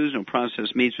fried foods, no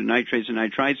processed meats with nitrates and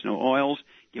nitrites, no oils.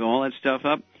 Give all that stuff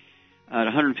up. At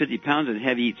 150 pounds, I'd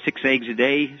have you eat 6 eggs a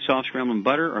day, soft scrambled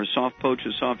butter, or soft poached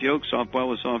with soft yolks, soft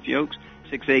boiled with soft yolks,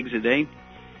 6 eggs a day.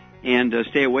 And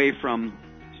stay away from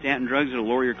statin drugs that'll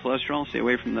lower your cholesterol. Stay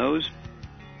away from those.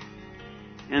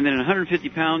 And then at 150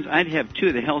 pounds, I'd have 2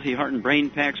 of the healthy heart and brain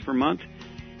packs per month.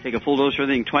 Take a full dose of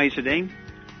everything twice a day.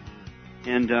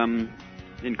 And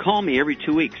then call me every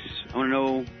 2 weeks. I want to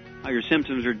know how your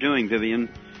symptoms are doing, Vivian.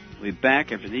 We'll be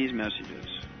back after these messages.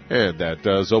 And that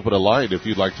does open a line. If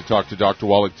you'd like to talk to Dr.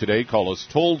 Wallach today, call us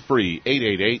toll-free,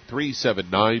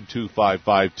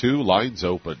 888-379-2552. Lines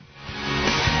open.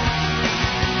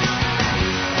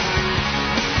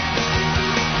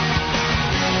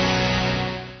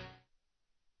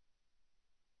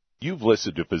 You've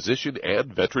listened to physician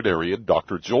and veterinarian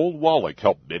Dr. Joel Wallach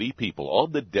help many people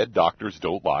on the Dead Doctors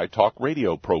Don't Lie talk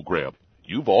radio program.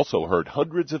 You've also heard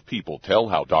hundreds of people tell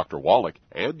how Dr. Wallach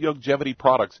and Youngevity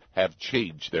products have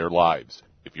changed their lives.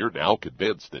 If you're now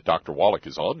convinced that Dr. Wallach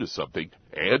is onto something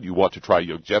and you want to try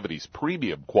Youngevity's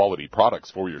premium quality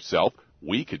products for yourself,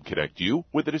 we can connect you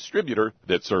with a distributor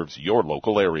that serves your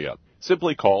local area.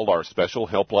 Simply call our special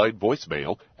helpline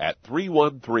voicemail at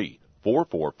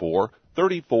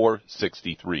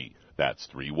 313-444-3463. That's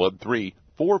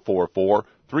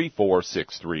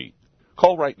 313-444-3463.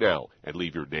 Call right now and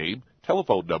leave your name,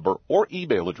 telephone number, or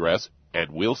email address,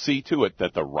 and we'll see to it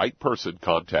that the right person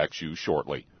contacts you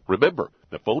shortly. Remember,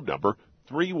 the phone number,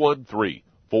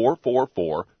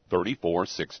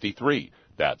 313-444-3463.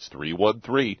 That's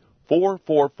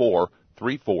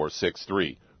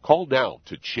 313-444-3463. Call now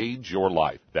to change your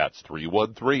life. That's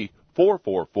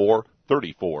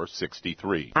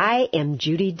 313-444-3463. I am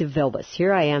Judy DeVilbus.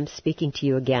 Here I am speaking to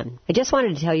you again. I just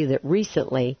wanted to tell you that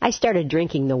recently I started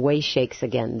drinking the Whey Shakes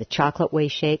again, the chocolate Whey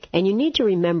Shake. And you need to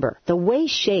remember, the Whey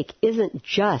Shake isn't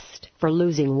just for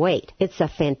losing weight. It's a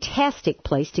fantastic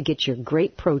place to get your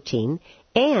great protein.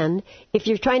 And if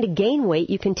you're trying to gain weight,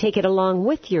 you can take it along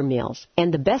with your meals.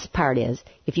 And the best part is,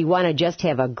 if you want to just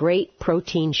have a great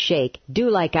protein shake, do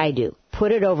like I do.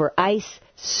 Put it over ice,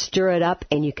 stir it up,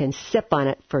 and you can sip on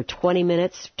it for 20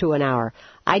 minutes to an hour.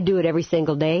 I do it every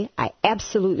single day. I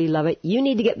absolutely love it. You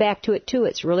need to get back to it, too.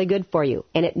 It's really good for you.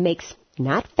 And it makes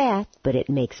not fat, but it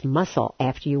makes muscle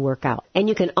after you work out. And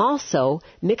you can also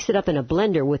mix it up in a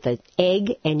blender with an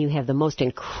egg, and you have the most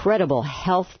incredible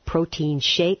health protein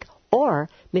shake. Or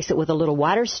mix it with a little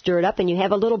water, stir it up, and you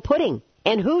have a little pudding.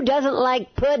 And who doesn't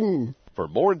like pudding? For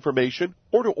more information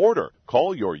or to order,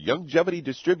 call your Youngevity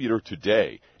distributor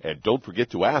today. And don't forget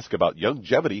to ask about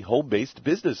Youngevity home-based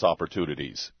business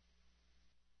opportunities.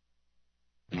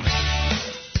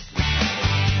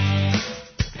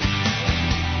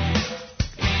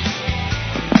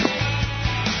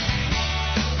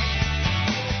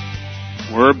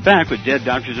 We're back with Dead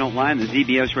Doctors Don't Lie on the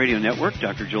ZBS Radio Network.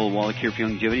 Dr. Joel Wallach here for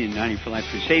Youngevity and 90 for Life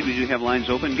Crusade. We do have lines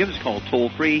open. Give us a call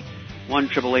toll-free,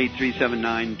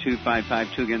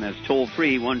 1-888-379-2552. Again, that's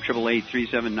toll-free,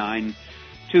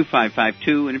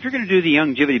 1-888-379-2552. And if you're going to do the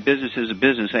Youngevity business as a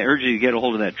business, I urge you to get a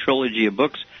hold of that trilogy of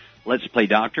books, Let's Play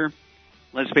Doctor,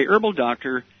 Let's Play Herbal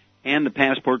Doctor, and the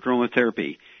Passport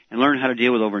Aromatherapy, and learn how to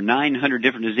deal with over 900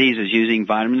 different diseases using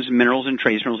vitamins, minerals, and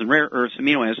trace minerals, and rare earths,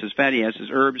 amino acids, fatty acids,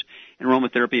 herbs, and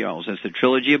aromatherapy oils. That's the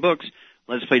trilogy of books,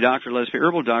 Let's Play Doctor, Let's Play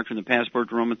Herbal Doctor, and the Passport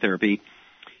Aromatherapy.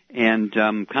 And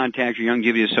contact your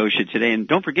Youngevity associate today. And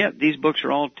don't forget, these books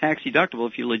are all tax deductible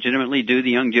if you legitimately do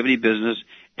the Youngevity business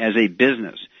as a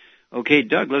business. Okay,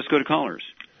 Doug, let's go to callers.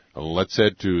 Let's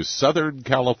head to Southern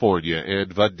California.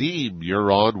 And Vadim,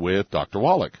 you're on with Dr.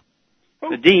 Wallach.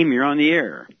 Vadim, you're on the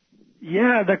air.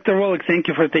 Yeah, Dr. Wallach, thank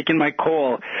you for taking my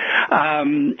call.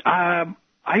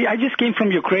 I just came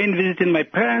from Ukraine visiting my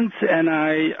parents, and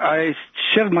I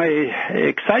shared my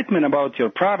excitement about your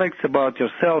products, about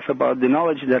yourself, about the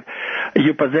knowledge that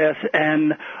you possess.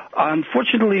 And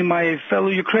unfortunately, my fellow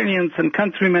Ukrainians and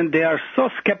countrymen, they are so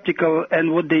skeptical.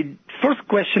 And first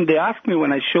question they asked me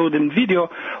when I showed them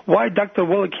video, why Dr.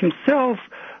 Wallach himself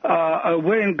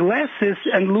wearing glasses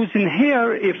and losing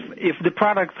hair if the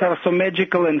products are so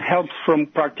magical and helps from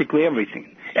practically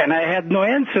everything. And I had no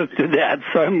answer to that,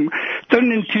 so I'm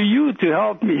turning to you to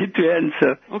help me to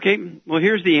answer. Okay, well,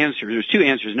 here's the answer. There's two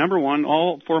answers. Number one,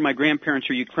 all four of my grandparents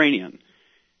are Ukrainian. And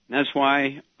that's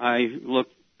why I look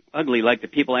ugly like the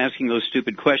people asking those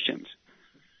stupid questions.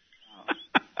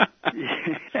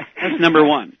 That's number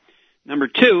one. Number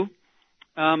two,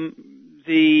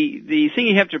 the thing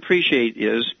you have to appreciate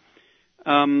is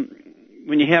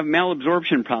when you have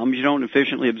malabsorption problems, you don't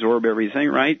efficiently absorb everything,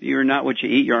 right? You're not what you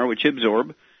eat, you are what you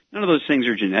absorb. None of those things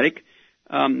are genetic.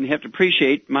 You have to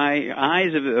appreciate my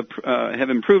eyes have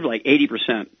improved like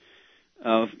 80%.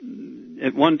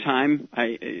 At one time,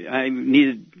 I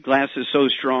needed glasses so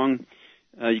strong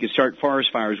you could start forest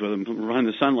fires with them, run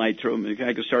the sunlight through them.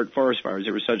 I could start forest fires.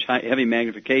 They were such heavy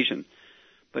magnification.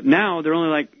 But now they're only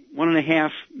like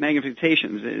 1.5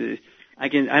 magnifications. I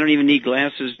don't even need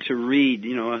glasses to read.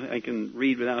 You know, I can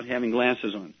read without having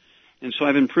glasses on. And so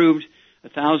I've improved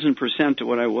 1,000% to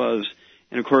what I was.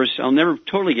 And of course, I'll never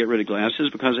totally get rid of glasses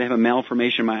because I have a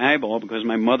malformation in my eyeball because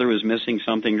my mother was missing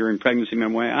something during pregnancy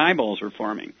and my eyeballs were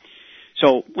forming.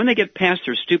 So when they get past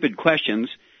their stupid questions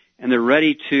and they're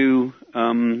ready to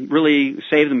really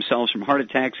save themselves from heart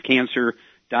attacks, cancer,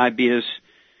 diabetes,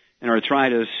 and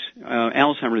arthritis,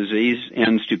 Alzheimer's disease,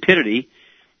 and stupidity,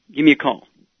 give me a call.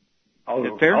 Is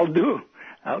that fair? I'll do.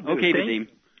 Okay, Vadim.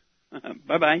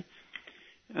 Bye-bye.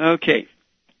 Okay.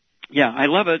 Yeah, I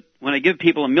love it when I give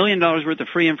people $1 million worth of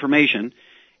free information,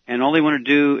 and all they want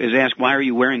to do is ask, why are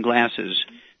you wearing glasses?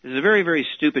 This is a very, very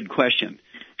stupid question,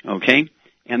 okay?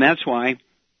 And that's why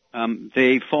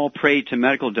they fall prey to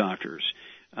medical doctors.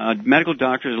 Medical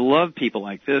doctors love people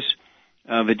like this.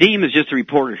 Vadim is just a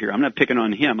reporter here. I'm not picking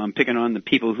on him. I'm picking on the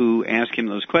people who ask him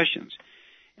those questions.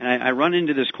 And I run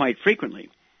into this quite frequently.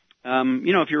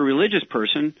 You know, if you're a religious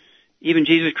person, even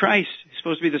Jesus Christ is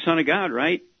supposed to be the Son of God,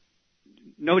 right?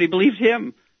 Nobody believes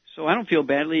him. So I don't feel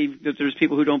badly that there's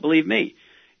people who don't believe me.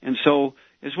 And so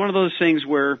it's one of those things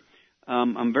where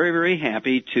I'm very, very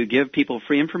happy to give people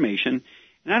free information.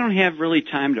 And I don't have really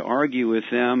time to argue with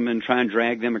them and try and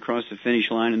drag them across the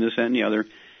finish line and this, that, and the other.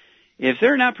 If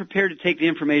they're not prepared to take the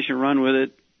information and run with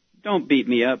it, don't beat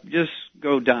me up. Just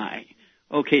go die.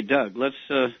 Okay, Doug, let's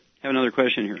have another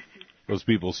question here. Those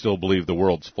people still believe the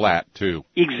world's flat, too.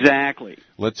 Exactly.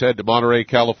 Let's head to Monterey,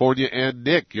 California. And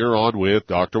Nick, you're on with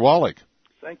Dr. Wallach.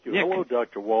 Thank you. Nick. Hello,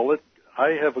 Dr. Wallach.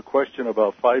 I have a question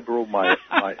about fibromyalgia.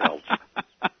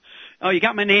 Oh, you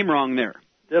got my name wrong there.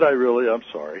 Did I really? I'm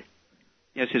sorry.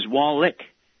 Yes, it's Wallach,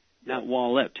 not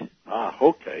Wallet. Ah,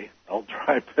 okay. I'll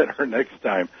try better next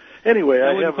time. Anyway,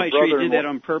 I have a brother. I wasn't quite sure you did that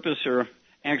on purpose or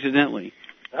accidentally.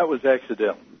 That was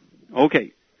accidental.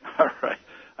 Okay. All right.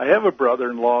 I have a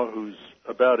brother-in-law who's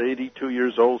about 82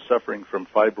 years old, suffering from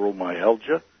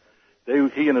fibromyalgia.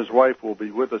 He and his wife will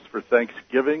be with us for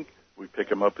Thanksgiving. We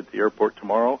pick him up at the airport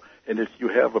tomorrow. And if you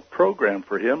have a program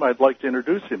for him, I'd like to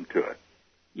introduce him to it.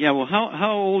 Yeah, well,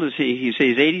 how old is he? He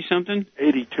says 80-something?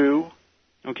 82.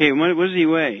 Okay, what does he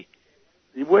weigh?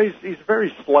 He's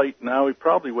very slight now. He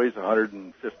probably weighs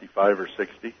 155 or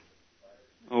 60.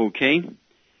 Okay.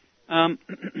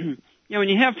 Yeah, when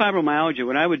you have fibromyalgia,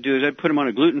 what I would do is I'd put him on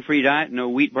a gluten-free diet, no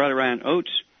wheat, barley, rye, and oats.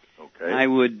 Okay. I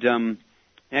would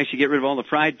actually get rid of all the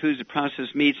fried foods, the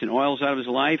processed meats, and oils out of his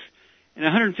life. And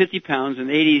 150 pounds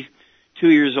and 82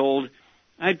 years old,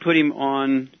 I'd put him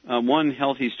on one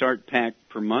Healthy Start pack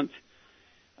per month.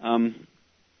 I'd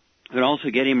also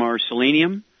get him our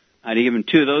selenium. I'd give him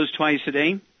 2 of those twice a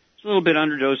day. It's a little bit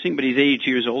underdosing, but he's 82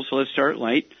 years old, so let's start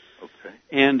light. Okay.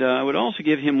 And I would also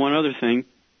give him one other thing.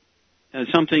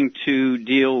 Something to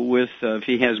deal with if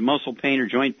he has muscle pain or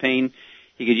joint pain.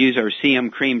 He could use our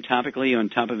CM cream topically on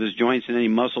top of his joints and any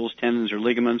muscles, tendons, or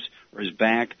ligaments, or his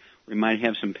back, where he might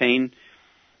have some pain.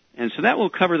 And so that will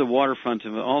cover the waterfront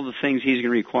of all the things he's going to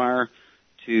require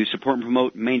to support and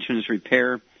promote maintenance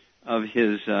repair of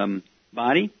his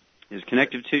body, his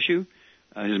connective tissue,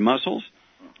 his muscles.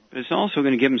 But it's also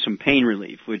going to give him some pain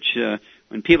relief, which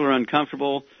when people are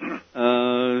uncomfortable,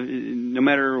 no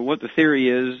matter what the theory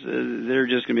is, they're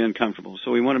just going to be uncomfortable.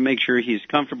 So we want to make sure he's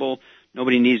comfortable.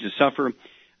 Nobody needs to suffer.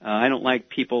 I don't like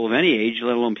people of any age,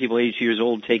 let alone people 82 years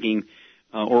old, taking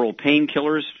oral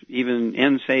painkillers, even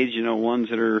NSAIDs, ones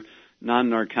that are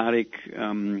non-narcotic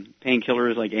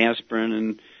painkillers like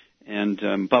aspirin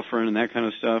and Bufferin and that kind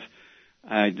of stuff.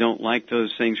 I don't like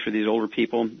those things for these older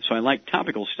people. So I like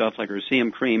topical stuff like our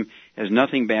CM cream. Has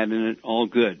nothing bad in it, all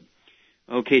good.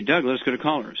 Okay, Doug, let's go to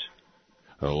callers.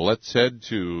 Let's head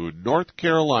to North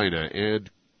Carolina. And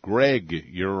Greg,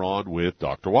 you're on with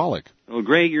Dr. Wallach. Well,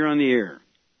 Greg, you're on the air.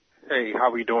 Hey,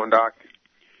 how are you doing, Doc?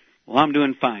 Well, I'm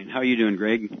doing fine. How are you doing,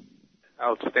 Greg?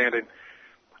 Outstanding.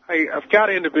 I've got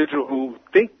an individual who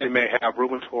think they may have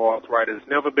rheumatoid arthritis,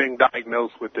 never been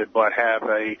diagnosed with it, but have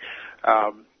a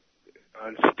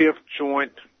stiff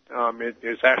joint.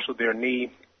 It's actually their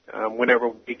knee. Whenever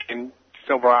we can,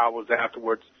 several hours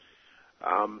afterwards,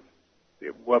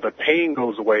 the pain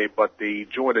goes away, but the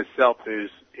joint itself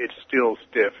it's still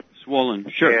stiff, swollen.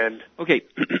 Sure. And okay.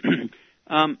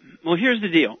 Well, here's the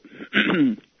deal.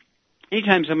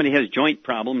 Anytime somebody has joint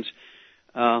problems,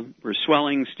 or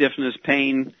swelling, stiffness,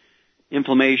 pain,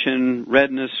 inflammation,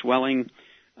 redness, swelling,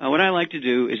 what I like to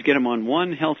do is get them on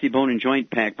one healthy bone and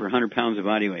joint pack per 100 pounds of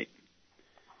body weight.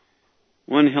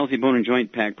 One healthy bone and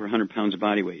joint pack per 100 pounds of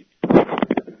body weight.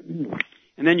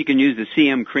 And then you can use the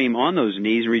CM cream on those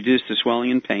knees and reduce the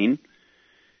swelling and pain.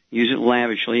 Use it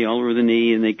lavishly all over the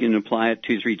knee, and they can apply it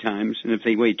 2-3 times. And if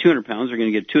they weigh 200 pounds, they're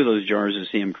going to get 2 of those jars of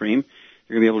CM cream.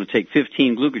 They're going to be able to take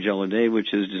 15 glucogel a day,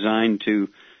 which is designed to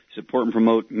support and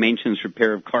promote maintenance,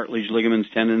 repair of cartilage, ligaments,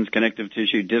 tendons, connective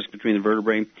tissue, disc between the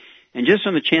vertebrae. And just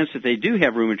on the chance that they do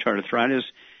have rheumatoid arthritis,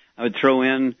 I would throw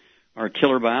in our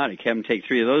killer biotic. Have them take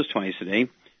 3 of those twice a day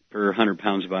per 100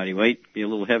 pounds of body weight. Be a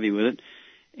little heavy with it.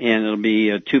 And it'll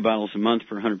be 2 bottles a month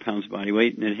per 100 pounds of body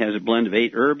weight. And it has a blend of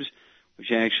 8 herbs,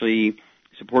 which actually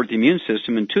support the immune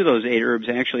system. And 2 of those 8 herbs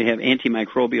actually have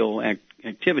antimicrobial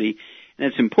activity.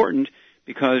 And that's important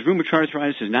because rheumatoid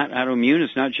arthritis is not autoimmune.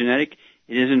 It's not genetic.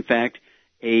 It is, in fact,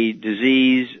 a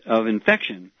disease of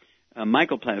infection.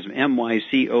 Mycoplasma,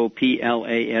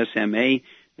 mycoplasma.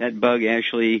 That bug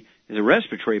actually is a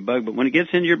respiratory bug, but when it gets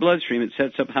into your bloodstream, it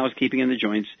sets up housekeeping in the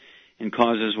joints and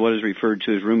causes what is referred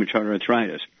to as rheumatoid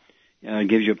arthritis. It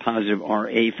gives you a positive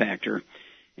RA factor.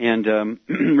 And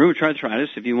rheumatoid arthritis,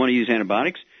 if you want to use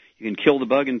antibiotics, you can kill the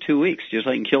bug in 2 weeks, just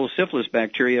like you can kill syphilis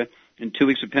bacteria in 2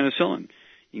 weeks with penicillin.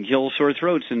 You can kill sore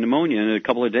throats and pneumonia in a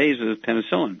couple of days with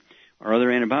penicillin or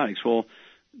other antibiotics. Well,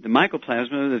 the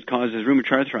mycoplasma that causes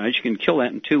rheumatoid arthritis, you can kill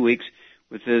that in 2 weeks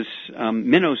with this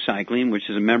minocycline, which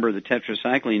is a member of the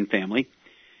tetracycline family,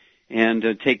 and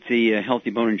take the healthy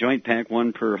bone and joint pack,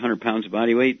 1 per 100 pounds of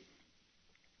body weight,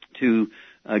 to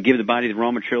give the body the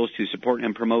raw materials to support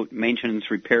and promote maintenance,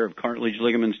 repair of cartilage,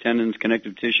 ligaments, tendons,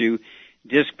 connective tissue,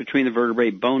 disc between the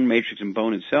vertebrae, bone matrix, and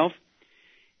bone itself.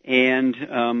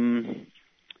 And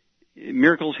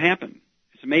miracles happen.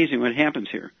 It's amazing what happens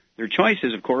here. Their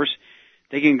choices, of course,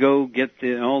 they can go get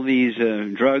all these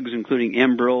drugs, including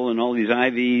Enbrel and all these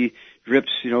IV drips,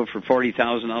 for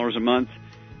 $40,000 a month.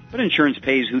 But insurance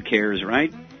pays, who cares,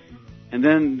 right? And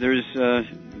then there's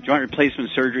joint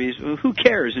replacement surgeries. Well, who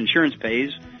cares? Insurance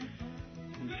pays.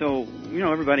 So,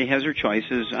 everybody has their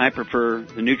choices. I prefer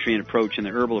the nutrient approach and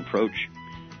the herbal approach.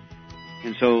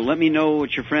 And so let me know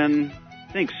what your friend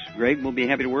thinks, Greg. We'll be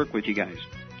happy to work with you guys.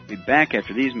 We'll be back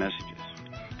after these messages.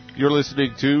 You're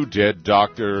listening to Dead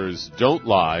Doctors Don't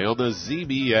Lie on the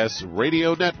ZBS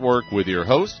Radio Network with your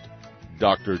host,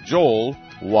 Dr. Joel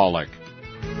Wallach.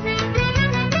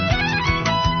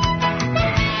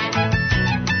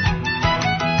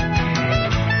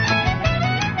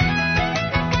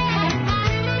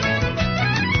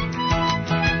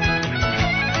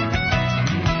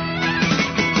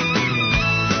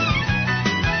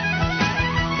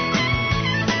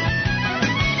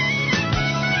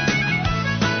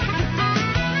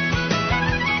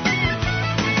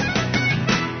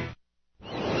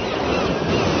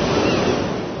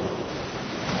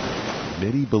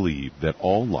 Believe that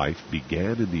all life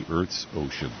began in the Earth's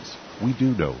oceans. We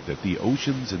do know that the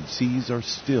oceans and seas are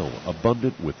still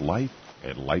abundant with life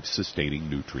and life-sustaining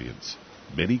nutrients.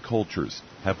 Many cultures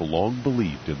have long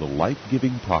believed in the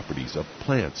life-giving properties of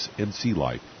plants and sea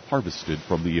life harvested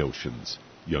from the oceans.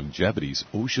 Youngevity's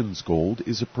Ocean's Gold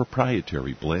is a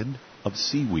proprietary blend of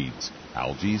seaweeds,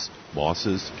 algae,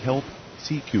 mosses, kelp,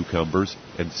 sea cucumbers,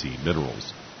 and sea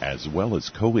minerals, as well as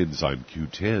coenzyme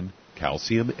Q10,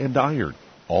 calcium, and iron,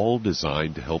 all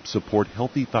designed to help support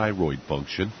healthy thyroid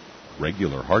function,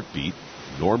 regular heartbeat,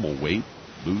 normal weight,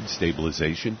 mood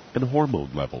stabilization, and hormone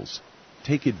levels.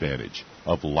 Take advantage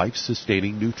of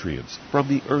life-sustaining nutrients from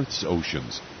the Earth's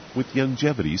oceans with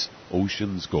Longevity's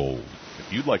Ocean's Gold.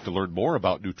 If you'd like to learn more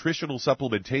about nutritional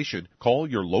supplementation, call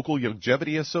your local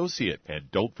Longevity associate,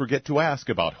 and don't forget to ask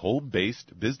about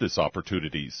home-based business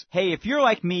opportunities. Hey, if you're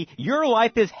like me, your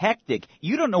life is hectic.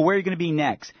 You don't know where you're going to be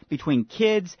next. Between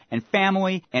kids and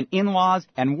family and in-laws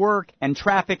and work and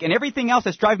traffic and everything else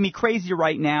that's driving me crazy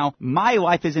right now, my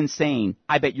life is insane.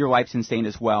 I bet your life's insane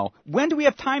as well. When do we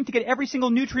have time to get every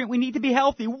single nutrient we need to be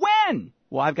healthy? When?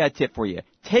 Well, I've got a tip for you.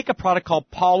 Take a product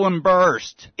called Pollen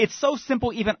Burst. It's so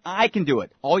simple, even I can do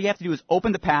it. All you have to do is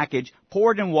open the package,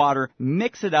 pour it in water,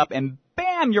 mix it up, and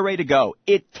bam, you're ready to go.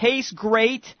 It tastes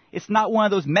great. It's not one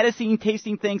of those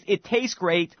medicine-tasting things. It tastes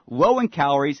great, low in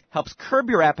calories, helps curb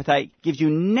your appetite, gives you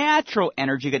natural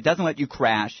energy that doesn't let you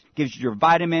crash, gives you your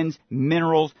vitamins,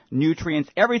 minerals, nutrients,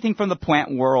 everything from the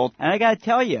plant world. And I got to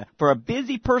tell you, for a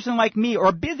busy person like me or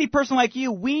a busy person like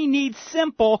you, we need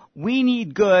simple, we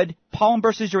need good. Pollen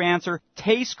Burst is your answer.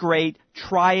 Tastes great.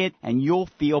 Try it, and you'll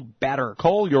feel better.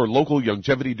 Call your local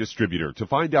Longevity distributor to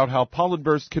find out how Pollen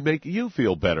Burst can make you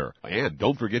feel better. And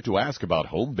don't forget to ask about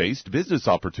home-based business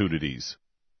opportunities.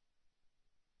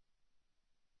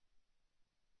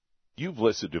 You've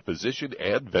listened to physician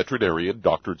and veterinarian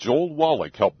Dr. Joel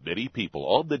Wallach help many people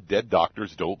on the Dead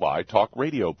Doctors Don't Lie talk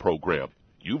radio program.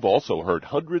 You've also heard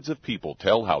hundreds of people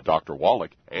tell how Dr.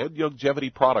 Wallach and Longevity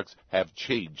products have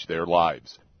changed their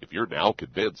lives. If you're now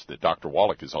convinced that Dr.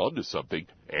 Wallach is onto something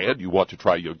and you want to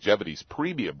try Longevity's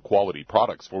premium quality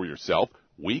products for yourself,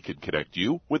 we can connect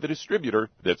you with a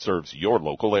distributor that serves your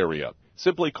local area.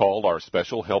 Simply call our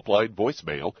special helpline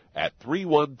voicemail at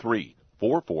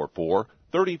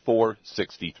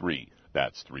 313-444-3463.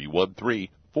 That's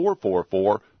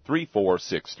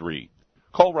 313-444-3463.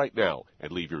 Call right now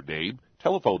and leave your name,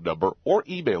 telephone number, or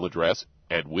email address,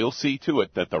 and we'll see to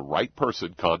it that the right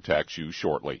person contacts you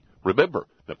shortly. Remember,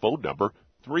 the phone number,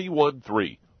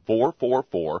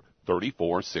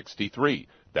 313-444-3463.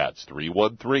 That's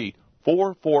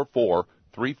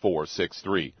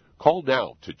 313-444-3463. Call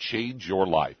now to change your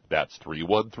life. That's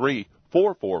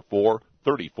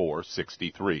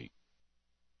 313-444-3463.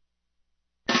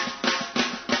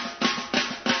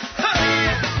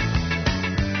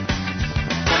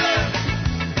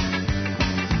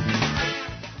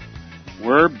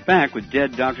 We're back with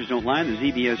Dead Doctors Don't Lie, the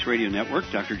ZBS Radio Network.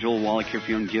 Dr. Joel Wallach here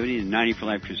for Longevity and 90 for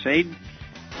Life Crusade.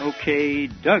 Okay,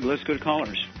 Doug, let's go to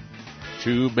callers.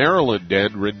 To Maryland,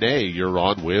 and Renee, you're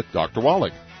on with Dr.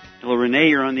 Wallach. Hello, Renee,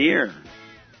 you're on the air.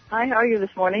 Hi, how are you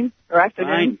this morning or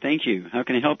afternoon? Fine, thank you. How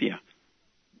can I help you?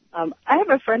 I have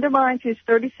a friend of mine who's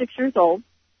 36 years old.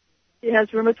 She has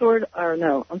She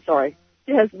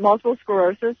has multiple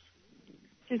sclerosis.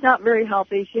 She's not very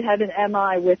healthy. She had an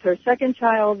MI with her second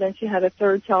child, then she had a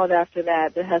third child after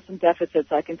that has some deficits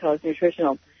I can tell is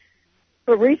nutritional.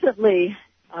 But recently,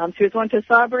 she was going to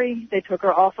Sabri. They took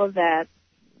her off of that.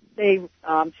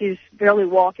 She's barely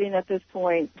walking at this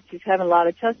point. She's having a lot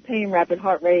of chest pain, rapid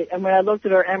heart rate, and when I looked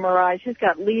at her MRI, she's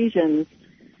got lesions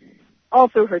all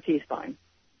through her T-spine.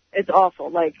 It's awful.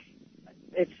 Like,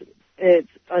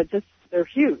 they're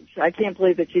huge. I can't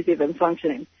believe that she's even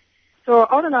functioning. So her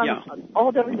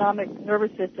autonomic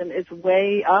nervous system is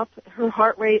way up. Her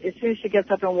heart rate, as soon as she gets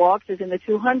up and walks, is in the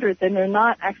 200s, and they're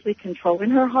not actually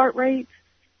controlling her heart rate.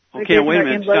 Okay, wait a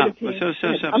minute. Stop.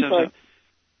 Stop.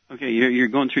 Okay, you're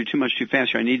going through too much too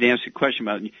fast here. I need to ask a question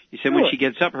about it. You said when she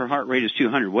gets up, her heart rate is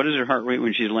 200. What is her heart rate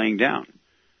when she's laying down?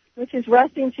 When she's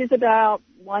resting, she's about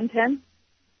 110.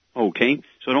 Okay,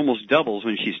 so it almost doubles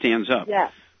when she stands up.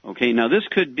 Yes. Okay, now this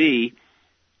could be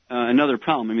another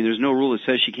problem. I mean, there's no rule that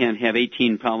says she can't have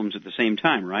 18 problems at the same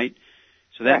time, right?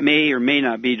 So that may or may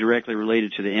not be directly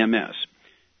related to the MS.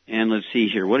 And let's see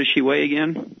here. What does she weigh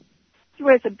again? She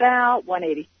weighs about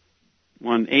 180.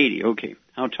 180, okay.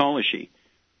 How tall is she?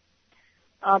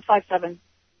 5'7".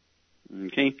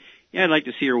 Okay. Yeah, I'd like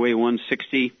to see her weigh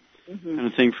 160 kind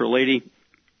of thing for a lady.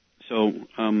 So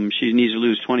she needs to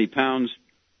lose 20 pounds.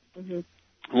 I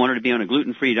want her to be on a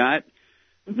gluten-free diet.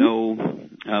 No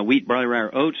wheat, barley, rye,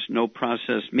 or oats. No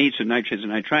processed meats with nitrates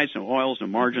and nitrites. No oils, no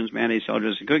margarines, mayonnaise, salad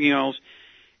dressing, and cooking oils.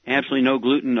 Absolutely no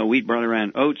gluten, no wheat, barley, rye,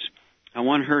 and oats. I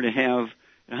want her to have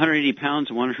 180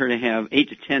 pounds. I want her to have 8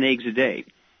 to 10 eggs a day.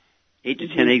 8 to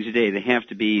 10 eggs a day. They have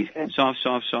to be soft,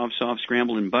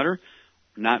 scrambled in butter,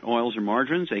 not oils or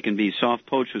margarines. They can be soft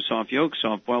poached with soft yolks,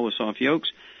 soft boiled with soft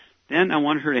yolks. Then I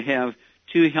want her to have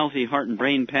 2 healthy heart and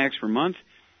brain packs per month.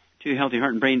 2 healthy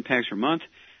heart and brain packs per month.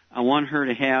 I want her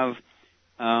to have,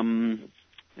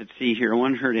 let's see here, I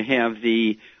want her to have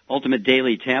the Ultimate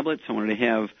Daily tablets. I want her to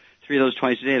have 3 of those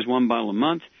twice a day as 1 bottle a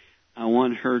month. I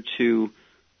want her to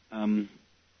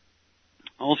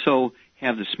also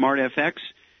have the Smart FX.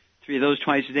 3 of those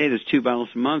twice a day. That's 2 bottles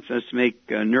a month. That's to make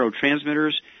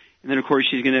neurotransmitters. And then, of course,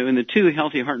 she's going to, in the 2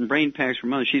 healthy heart and brain packs per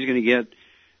month, she's going to get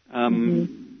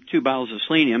 2 bottles of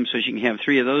selenium, so she can have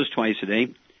 3 of those twice a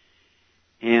day.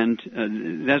 And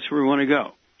that's where we want to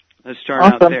go. Let's start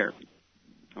out there.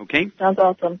 Okay? Sounds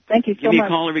awesome. Thank you so much. Give me a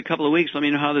call every couple of weeks. Let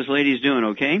me know how this lady's doing,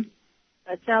 okay?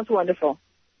 That sounds wonderful.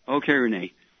 Okay,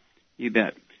 Renee. You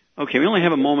bet. Okay, we only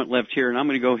have a moment left here, and I'm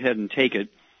going to go ahead and take it.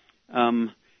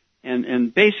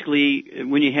 And basically,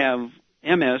 when you have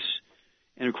MS,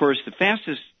 and of course the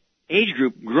fastest age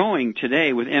group growing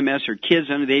today with MS are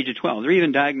kids under the age of 12. They're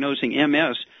even diagnosing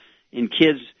MS in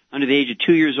kids under the age of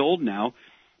 2 years old now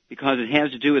because it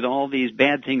has to do with all these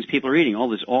bad things people are eating, all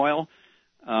this oil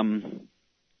and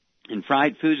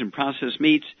fried foods and processed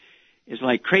meats is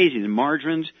like crazy. The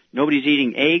margarines, nobody's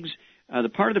eating eggs. The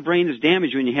part of the brain that's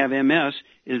damaged when you have MS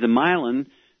is the myelin,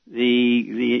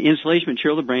 the insulation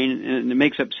material of the brain, and it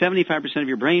makes up 75% of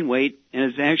your brain weight, and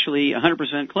it's actually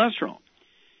 100% cholesterol.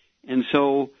 And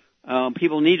so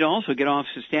people need to also get off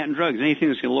statin drugs. Anything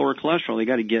that's going to lower cholesterol, they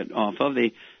got to get off of.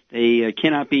 They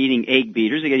cannot be eating egg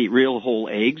beaters. They got to eat real whole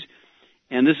eggs.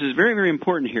 And this is very, very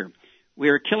important here. We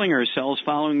are killing ourselves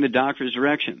following the doctor's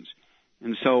directions.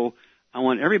 And so I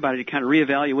want everybody to kind of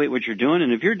reevaluate what you're doing.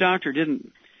 And if your doctor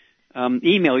didn't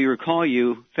email you or call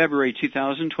you February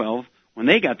 2012 when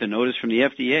they got the notice from the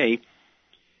FDA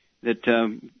that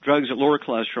drugs that lower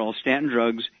cholesterol, statin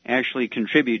drugs, actually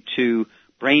contribute to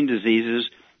brain diseases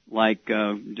like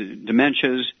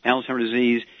dementias, Alzheimer's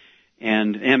disease,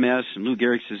 and MS, and Lou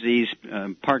Gehrig's disease,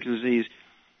 Parkinson's disease,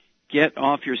 get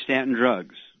off your statin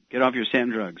drugs. Get off your statin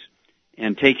drugs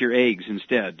and take your eggs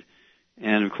instead.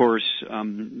 And, of course,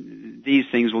 these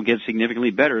things will get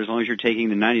significantly better as long as you're taking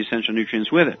the 90 essential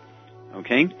nutrients with it.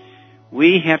 Okay?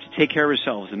 We have to take care of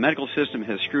ourselves. The medical system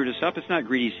has screwed us up. It's not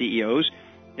greedy CEOs.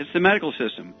 It's the medical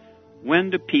system.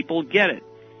 When do people get it?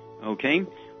 Okay?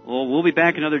 Well, we'll be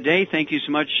back another day. Thank you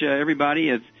so much,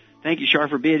 everybody. Thank you, Char,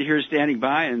 for being here, standing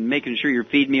by, and making sure you're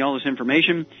feeding me all this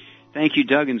information. Thank you,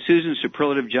 Doug and Susan.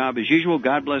 Superlative job as usual.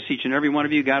 God bless each and every one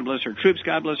of you. God bless our troops.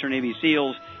 God bless our Navy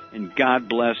SEALs. And God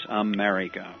bless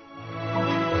America.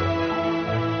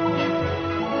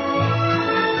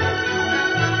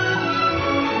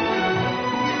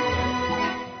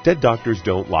 Dead Doctors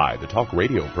Don't Lie, the talk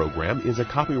radio program, is a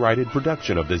copyrighted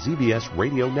production of the ZBS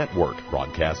Radio Network.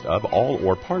 Broadcast of all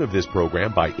or part of this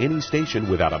program by any station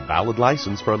without a valid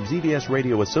license from ZBS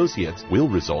Radio Associates will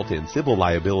result in civil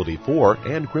liability for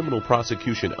and criminal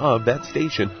prosecution of that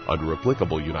station under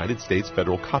applicable United States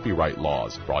federal copyright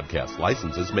laws. Broadcast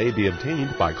licenses may be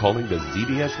obtained by calling the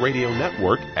ZBS Radio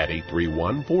Network at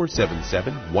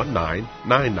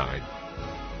 831-477-1999.